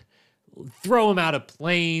Kyle. Throw him out of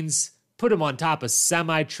planes, put him on top of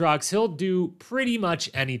semi-trucks. He'll do pretty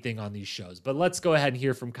much anything on these shows. But let's go ahead and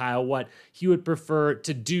hear from Kyle what he would prefer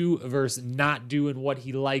to do versus not do and what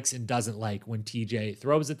he likes and doesn't like when TJ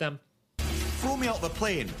throws at them. Throw me out of a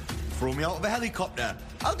plane. Throw me out of a helicopter.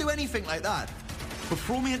 I'll do anything like that. But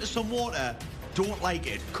throw me into some water. Don't like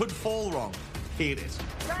it. Could fall wrong. Hate it.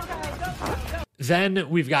 Then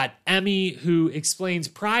we've got Emmy, who explains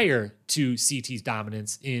prior to CT's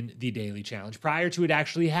dominance in the Daily Challenge, prior to it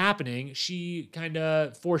actually happening, she kind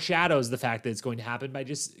of foreshadows the fact that it's going to happen by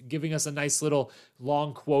just giving us a nice little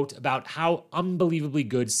long quote about how unbelievably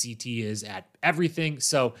good CT is at everything.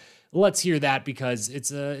 So let's hear that because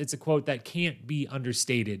it's a quote that can't be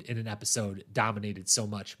understated in an episode dominated so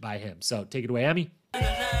much by him. So take it away, Emmy.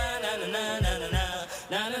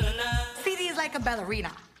 CT is like a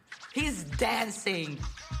ballerina. He's dancing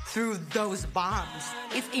through those bombs.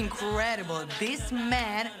 It's incredible. This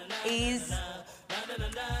man is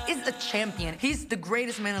the champion. He's the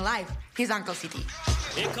greatest man alive. He's Uncle CT.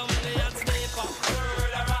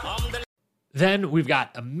 Then we've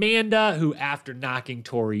got Amanda, who after knocking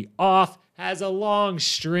Tori off, has a long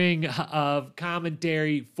string of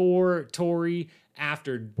commentary for Tori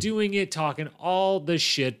after doing it, talking all the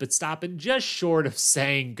shit, but stopping just short of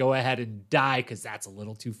saying, go ahead and die, because that's a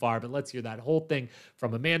little too far. But let's hear that whole thing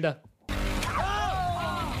from Amanda.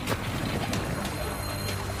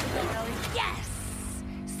 Yes!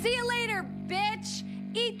 See you later, bitch!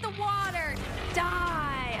 Eat the water!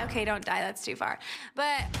 Die! Okay, don't die, that's too far.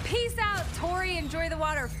 But peace out, Tori. Enjoy the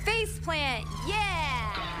water. Faceplant!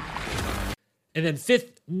 Yeah! And then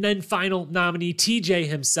 5th and then final nominee, TJ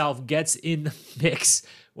himself gets in the mix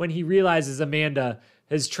when he realizes Amanda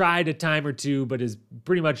has tried a time or two, but has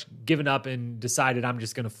pretty much given up and decided I'm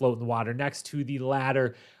just going to float in the water next to the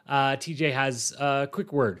ladder. TJ has a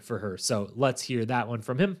quick word for her. So let's hear that one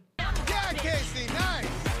from him. Yeah, Casey, nice.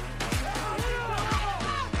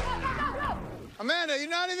 Amanda, you're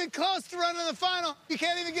not even close to running the final. You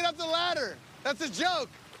can't even get up the ladder. That's a joke.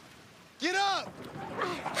 Get up.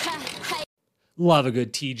 Love a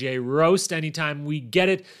good TJ roast anytime we get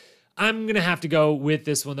it. I'm going to have to go with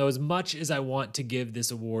this one, though, as much as I want to give this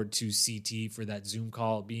award to CT for that Zoom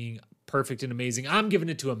call being perfect and amazing. I'm giving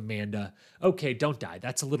it to Amanda. Okay, don't die.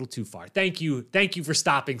 That's a little too far. Thank you. Thank you for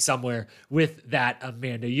stopping somewhere with that,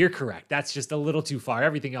 Amanda. You're correct. That's just a little too far.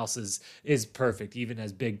 Everything else is perfect, even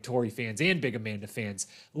as big Tori fans and big Amanda fans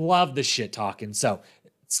love the shit talking. So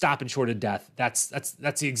stopping short of death. That's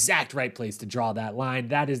the exact right place to draw that line.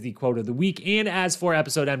 That is the quote of the week. And as for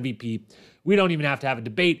episode MVP, we don't even have to have a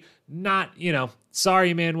debate.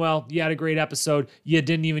 Sorry, Manuel, you had a great episode. You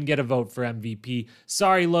didn't even get a vote for MVP.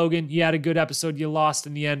 Sorry, Logan, you had a good episode. You lost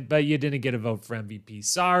in the end, but you didn't get a vote for MVP.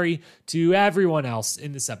 Sorry to everyone else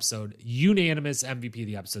in this episode. Unanimous MVP of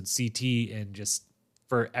the episode, CT, and just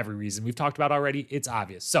for every reason we've talked about already, it's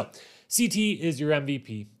obvious. So CT is your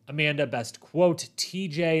MVP. Amanda, best quote.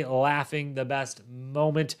 TJ laughing, the best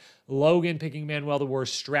moment. Logan picking Manuel, the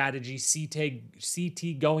worst strategy.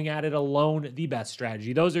 CT going at it alone, the best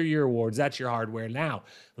strategy. Those are your awards. That's your hardware. Now,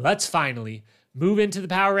 let's finally move into the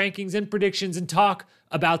power rankings and predictions and talk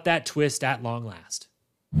about that twist at long last.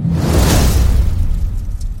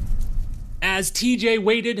 As TJ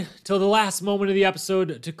waited till the last moment of the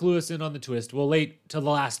episode to clue us in on the twist, we'll wait till the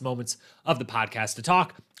last moments of the podcast to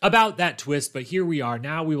talk about that twist, but here we are.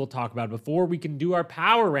 Now we will talk about it before we can do our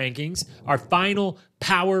power rankings, our final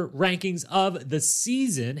power rankings of the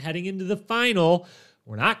season heading into the final.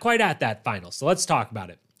 We're not quite at that final, so let's talk about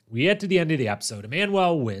it. We get to the end of the episode.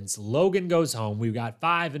 Emmanuel wins. Logan goes home. We've got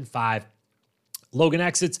 5 and 5. Logan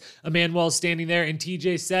exits. Emmanuel's standing there, and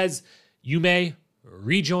TJ says, "You may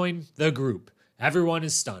rejoin the group." Everyone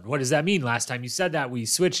is stunned. What does that mean? Last time you said that, we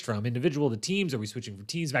switched from individual to teams. Are we switching from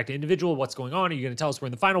teams back to individual? What's going on? Are you going to tell us we're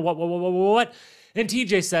in the final? What? And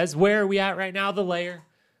TJ says, where are we at right now? The lair.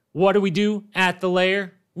 What do we do at the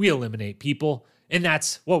lair? We eliminate people. And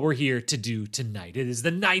that's what we're here to do tonight. It is the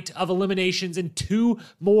night of eliminations, and 2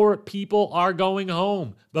 more people are going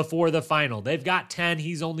home before the final. They've got 10.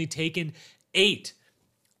 He's only taken 8.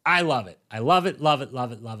 I love it. I love it.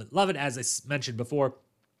 As I mentioned before,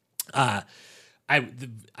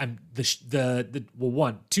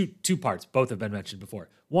 two parts. Both have been mentioned before.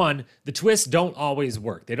 One, the twists don't always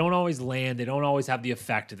work. They don't always land. They don't always have the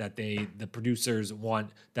effect that the producers want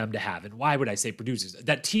them to have. And why would I say producers?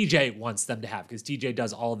 That TJ wants them to have, because TJ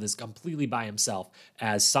does all of this completely by himself,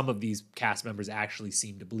 as some of these cast members actually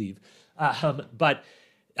seem to believe. But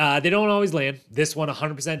they don't always land. This one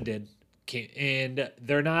 100% did. And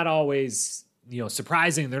they're not always,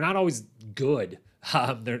 surprising. They're not always good.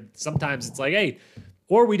 Sometimes it's like, hey,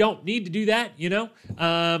 or we don't need to do that,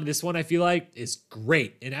 This one I feel like is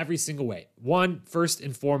great in every single way. One, first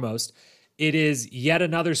and foremost, it is yet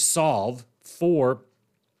another solve for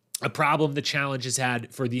a problem the challenge has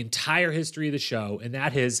had for the entire history of the show, and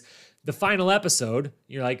that is the final episode.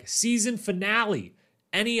 You're like, season finale.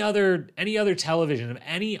 Any other television of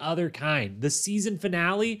any other kind, the season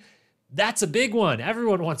finale, that's a big one.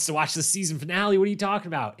 Everyone wants to watch the season finale. What are you talking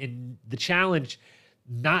about? In the challenge,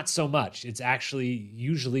 not so much. It's actually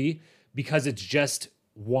usually, because it's just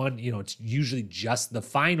one, it's usually just the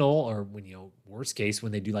final, or when, worst case,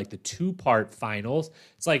 when they do like the 2-part finals,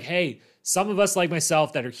 it's like, hey, some of us like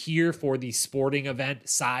myself that are here for the sporting event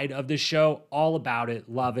side of the show, all about it,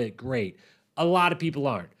 love it, great. A lot of people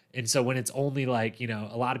aren't. And so when it's only like,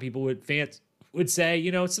 a lot of people fans would say,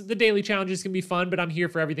 it's the daily challenges can be fun, but I'm here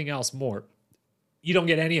for everything else more. You don't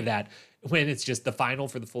get any of that when it's just the final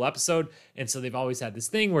for the full episode. And so they've always had this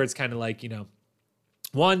thing where it's kind of like,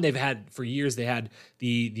 one, they've had for years, they had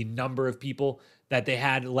the number of people that they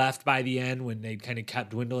had left by the end when they kind of kept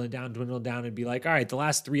dwindling down and be like, all right, the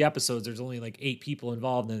last 3 episodes, there's only like 8 people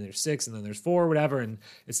involved, and then there's 6, and then there's 4, whatever. And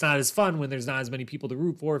it's not as fun when there's not as many people to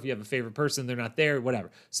root for. If you have a favorite person, they're not there,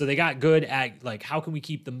 whatever. So they got good at like, how can we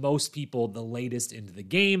keep the most people the latest into the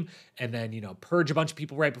game? And then, purge a bunch of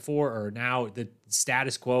people right before, or now the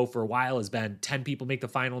status quo for a while has been 10 people make the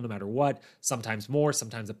final no matter what, sometimes more,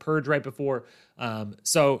 sometimes a purge right before.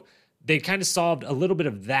 So they kind of solved a little bit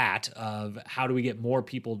of that, of how do we get more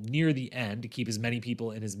people near the end to keep as many people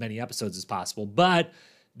in as many episodes as possible. But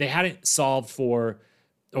they hadn't solved for,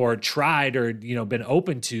 or tried, or, been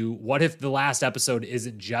open to, what if the last episode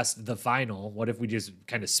isn't just the final? What if we just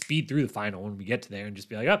kind of speed through the final when we get to there and just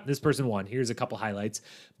be like, oh, this person won. Here's a couple highlights.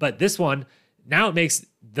 But this one, now it makes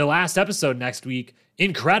the last episode next week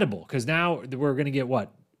incredible, because now we're going to get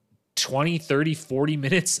 20, 30, 40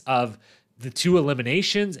 minutes of the 2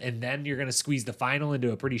 eliminations, and then you're going to squeeze the final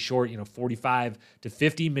into a pretty short, 45 to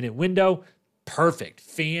 50 minute window. Perfect.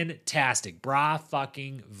 Fantastic.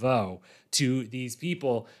 Bravo to these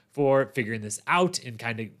people for figuring this out and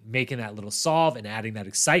kind of making that little solve and adding that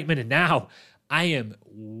excitement. And now I am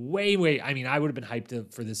way, I would have been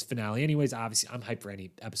hyped for this finale anyways. Obviously, I'm hyped for any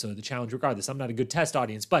episode of the challenge regardless. I'm not a good test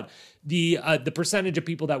audience, but the percentage of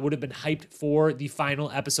people that would have been hyped for the final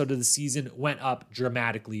episode of the season went up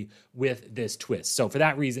dramatically with this twist. So for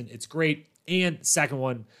that reason, it's great. And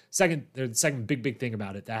the second big thing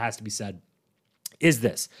about it that has to be said is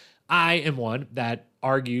this. I am one that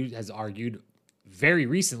has argued very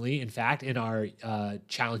recently, in fact, in our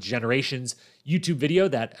Challenge Generations YouTube video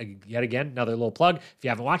that, yet again, another little plug. If you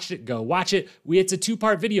haven't watched it, go watch it. It's a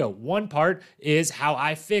 2-part video. One part is how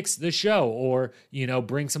I fix the show or,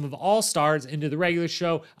 bring some of All-Stars into the regular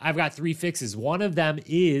show. I've got 3 fixes. One of them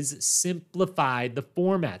is simplify the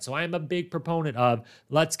format. So I am a big proponent of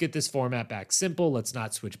let's get this format back simple. Let's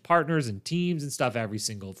not switch partners and teams and stuff every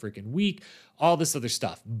single freaking week, all this other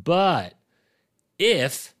stuff. But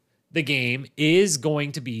if the game is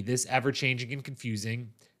going to be this ever-changing and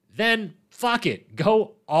confusing, then fuck it.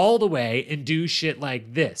 Go all the way and do shit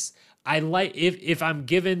like this. I like if I'm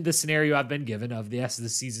given the scenario I've been given of the rest of the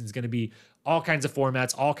season is going to be all kinds of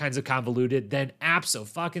formats, all kinds of convoluted, then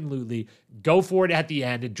abso-fucking-lutely go for it at the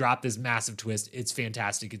end and drop this massive twist. It's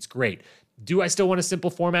fantastic. It's great. Do I still want a simple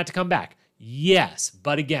format to come back? Yes.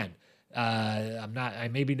 But again, I'm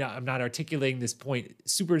not articulating this point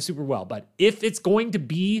super, super well, but if it's going to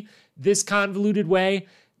be this convoluted way,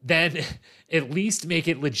 then at least make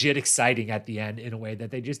it legit exciting at the end in a way that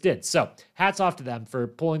they just did. So hats off to them for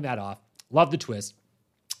pulling that off. Love the twist.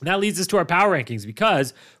 And that leads us to our power rankings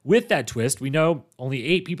because with that twist, we know only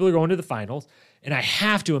 8 people are going to the finals. And I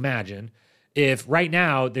have to imagine if right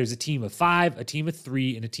now there's a team of 5, a team of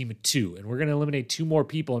 3, and a team of 2, and we're going to eliminate 2 more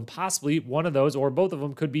people, and possibly one of those or both of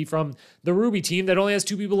them could be from the Ruby team that only has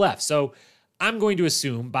 2 people left. So I'm going to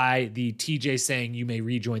assume by the TJ saying you may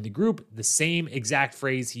rejoin the group, the same exact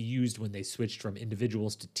phrase he used when they switched from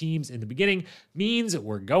individuals to teams in the beginning means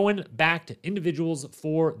we're going back to individuals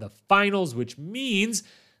for the finals, which means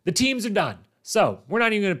the teams are done. So we're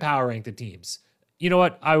not even going to power rank the teams. You know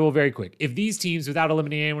what? I will very quick. If these teams, without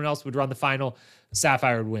eliminating anyone else, would run the final,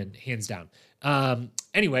 Sapphire would win, hands down.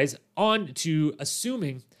 Anyways, on to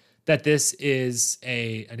assuming that this is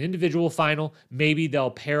an individual final. Maybe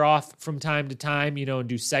they'll pair off from time to time, and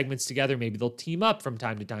do segments together. Maybe they'll team up from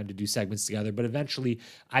time to time to do segments together. But eventually,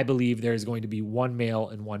 I believe there is going to be 1 male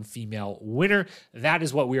and 1 female winner. That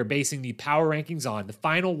is what we are basing the power rankings on. The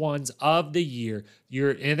final ones of the year.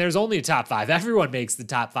 And there's only a top 5. Everyone makes the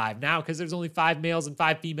top 5 now because there's only 5 males and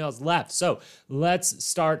 5 females left. So let's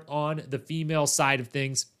start on the female side of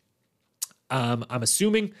things. I'm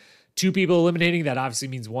assuming 2 people eliminating, that obviously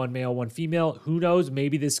means 1 male, 1 female. Who knows?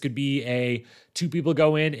 Maybe this could be 2 people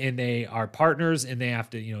go in and they are partners and they have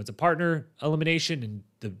to, it's a partner elimination and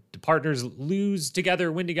the partners lose together,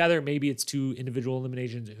 win together. Maybe it's 2 individual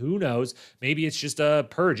eliminations. Who knows? Maybe it's just a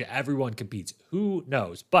purge. Everyone competes. Who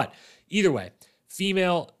knows? But either way,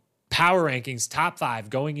 female power rankings, top 5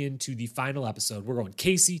 going into the final episode. We're going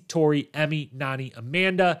Casey, Tori, Emmy, Nani,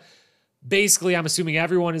 Amanda. Basically, I'm assuming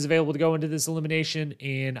everyone is available to go into this elimination,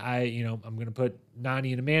 and I'm going to put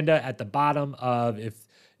Nani and Amanda at the bottom of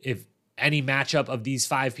if any matchup of these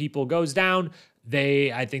 5 people goes down,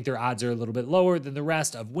 I think their odds are a little bit lower than the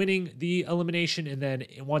rest of winning the elimination. And then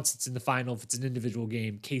once it's in the final, if it's an individual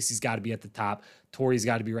game, Casey's got to be at the top. Tori's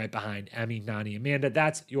got to be right behind Emmy, Nani, Amanda.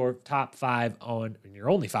 That's your top 5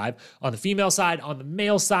 your only 5 on the female side. On the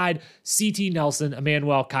male side, CT, Nelson,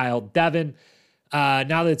 Emmanuel, Kyle, Devin.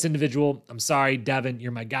 Now that it's individual, I'm sorry, Devin,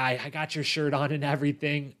 you're my guy. I got your shirt on and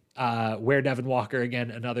everything. Wear Devin Walker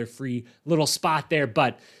again, another free little spot there.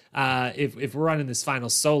 But if we're running this final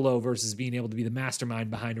solo versus being able to be the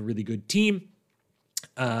mastermind behind a really good team,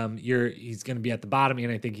 he's going to be at the bottom.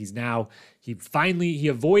 And I think he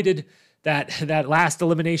avoided that last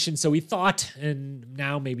elimination. So he thought, and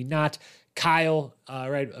now maybe not. Kyle,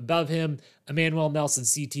 right above him, Emmanuel, Nelson,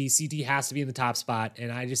 CT. CT has to be in the top spot, and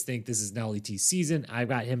I just think this is Nelly T's season. I've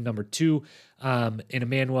got him number 2, and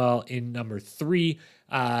Emmanuel in number 3,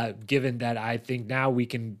 given that I think now we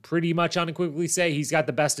can pretty much unequivocally say he's got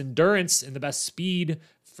the best endurance and the best speed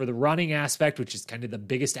for the running aspect, which is kind of the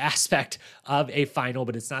biggest aspect of a final,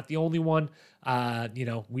 but it's not the only one. I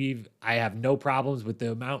have no problems with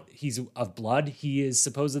the amount of blood he is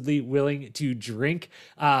supposedly willing to drink,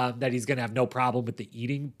 that he's going to have no problem with the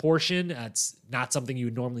eating portion. That's not something you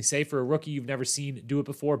would normally say for a rookie you've never seen do it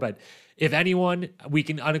before, but if anyone, we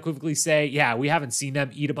can unequivocally say, yeah, we haven't seen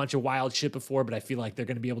them eat a bunch of wild shit before, but I feel like they're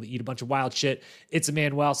going to be able to eat a bunch of wild shit. It's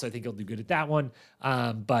Emmanuel, so I think he'll do good at that one.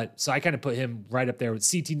 So I kind of put him right up there with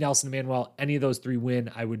CT, Nelson, Emmanuel. Any of those 3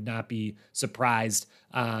 win, I would not be surprised.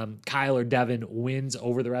 Kyle or Devin wins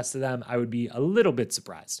over the rest of them, I would be a little bit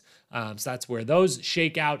surprised. So that's where those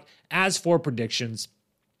shake out. As for predictions,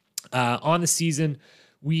 on the season,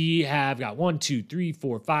 we have got 1, 2, 3,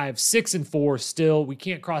 4, 5, 6, and 4 still. We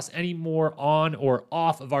can't cross any more on or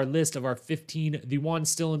off of our list of our 15. The one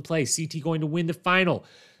still in play. CT going to win the final.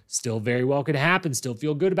 Still very well could happen. Still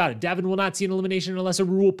feel good about it. Devin will not see an elimination unless a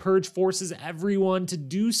rule purge forces everyone to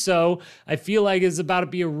do so. I feel like it's about to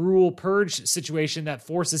be a rule purge situation that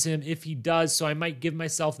forces him if he does. So I might give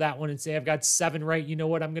myself that one and say I've got 7 right. You know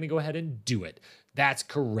what? I'm going to go ahead and do it. That's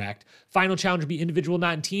correct. Final challenge will be individual,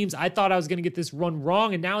 not in teams. I thought I was going to get this run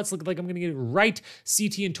wrong, and now it's looking like I'm going to get it right.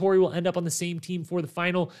 CT and Tori will end up on the same team for the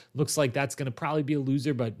final. Looks like that's going to probably be a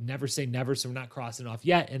loser, but never say never, so we're not crossing off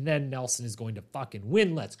yet. And then Nelson is going to fucking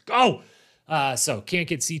win. Let's go. So can't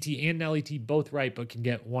get CT and Nelly T both right, but can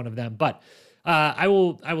get one of them. But I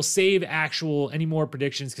will save any more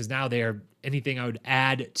predictions because now anything I would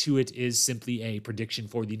add to it is simply a prediction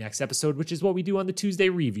for the next episode, which is what we do on the Tuesday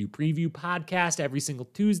preview podcast every single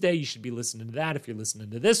Tuesday. You should be listening to that if you're listening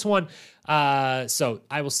to this one. So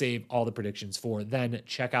I will save all the predictions for then.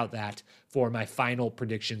 Check out that for my final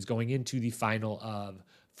predictions going into the final of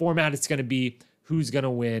format. It's going to be who's going to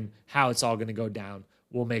win, how it's all going to go down.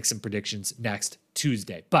 We'll make some predictions next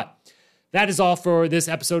Tuesday. But that is all for this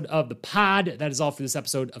episode of the pod. That is all for this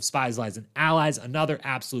episode of Spies, Lies, and Allies. Another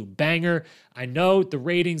absolute banger. I know the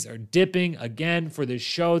ratings are dipping again for this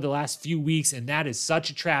show the last few weeks, and that is such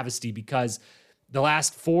a travesty because the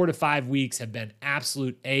last 4 to 5 weeks have been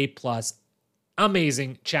absolute A+,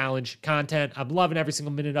 amazing challenge content. I'm loving every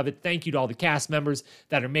single minute of it. Thank you to all the cast members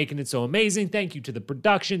that are making it so amazing. Thank you to the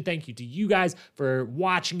production. Thank you to you guys for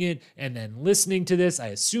watching it and then listening to this. I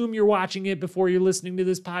assume you're watching it before you're listening to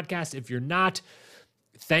this podcast. If you're not,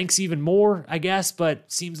 thanks even more, I guess,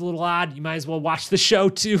 but seems a little odd. You might as well watch the show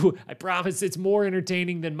too. I promise it's more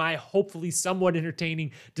entertaining than my hopefully somewhat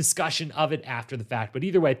entertaining discussion of it after the fact. But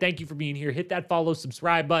either way, thank you for being here. Hit that follow,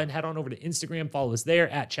 subscribe button. Head on over to Instagram. Follow us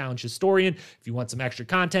there at Challenge Historian. If you want some extra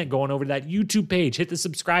content, go on over to that YouTube page. Hit the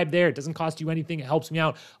subscribe there. It doesn't cost you anything. It helps me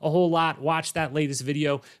out a whole lot. Watch that latest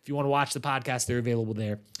video. If you want to watch the podcast, they're available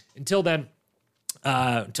there. Until then,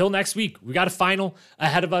 until next week, we got a final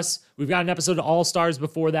ahead of us. We've got an episode of All Stars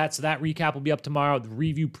before that, so that recap will be up tomorrow. The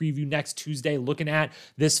preview next Tuesday, looking at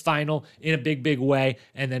this final in a big way.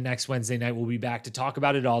 And then next Wednesday night, we'll be back to talk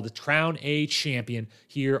about it all, to crown a champion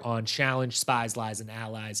here on Challenge, Spies, Lies, and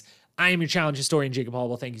Allies. I am your Challenge historian, Jacob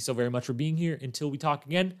Hallwell. Thank you so very much for being here. Until we talk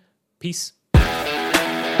again, peace.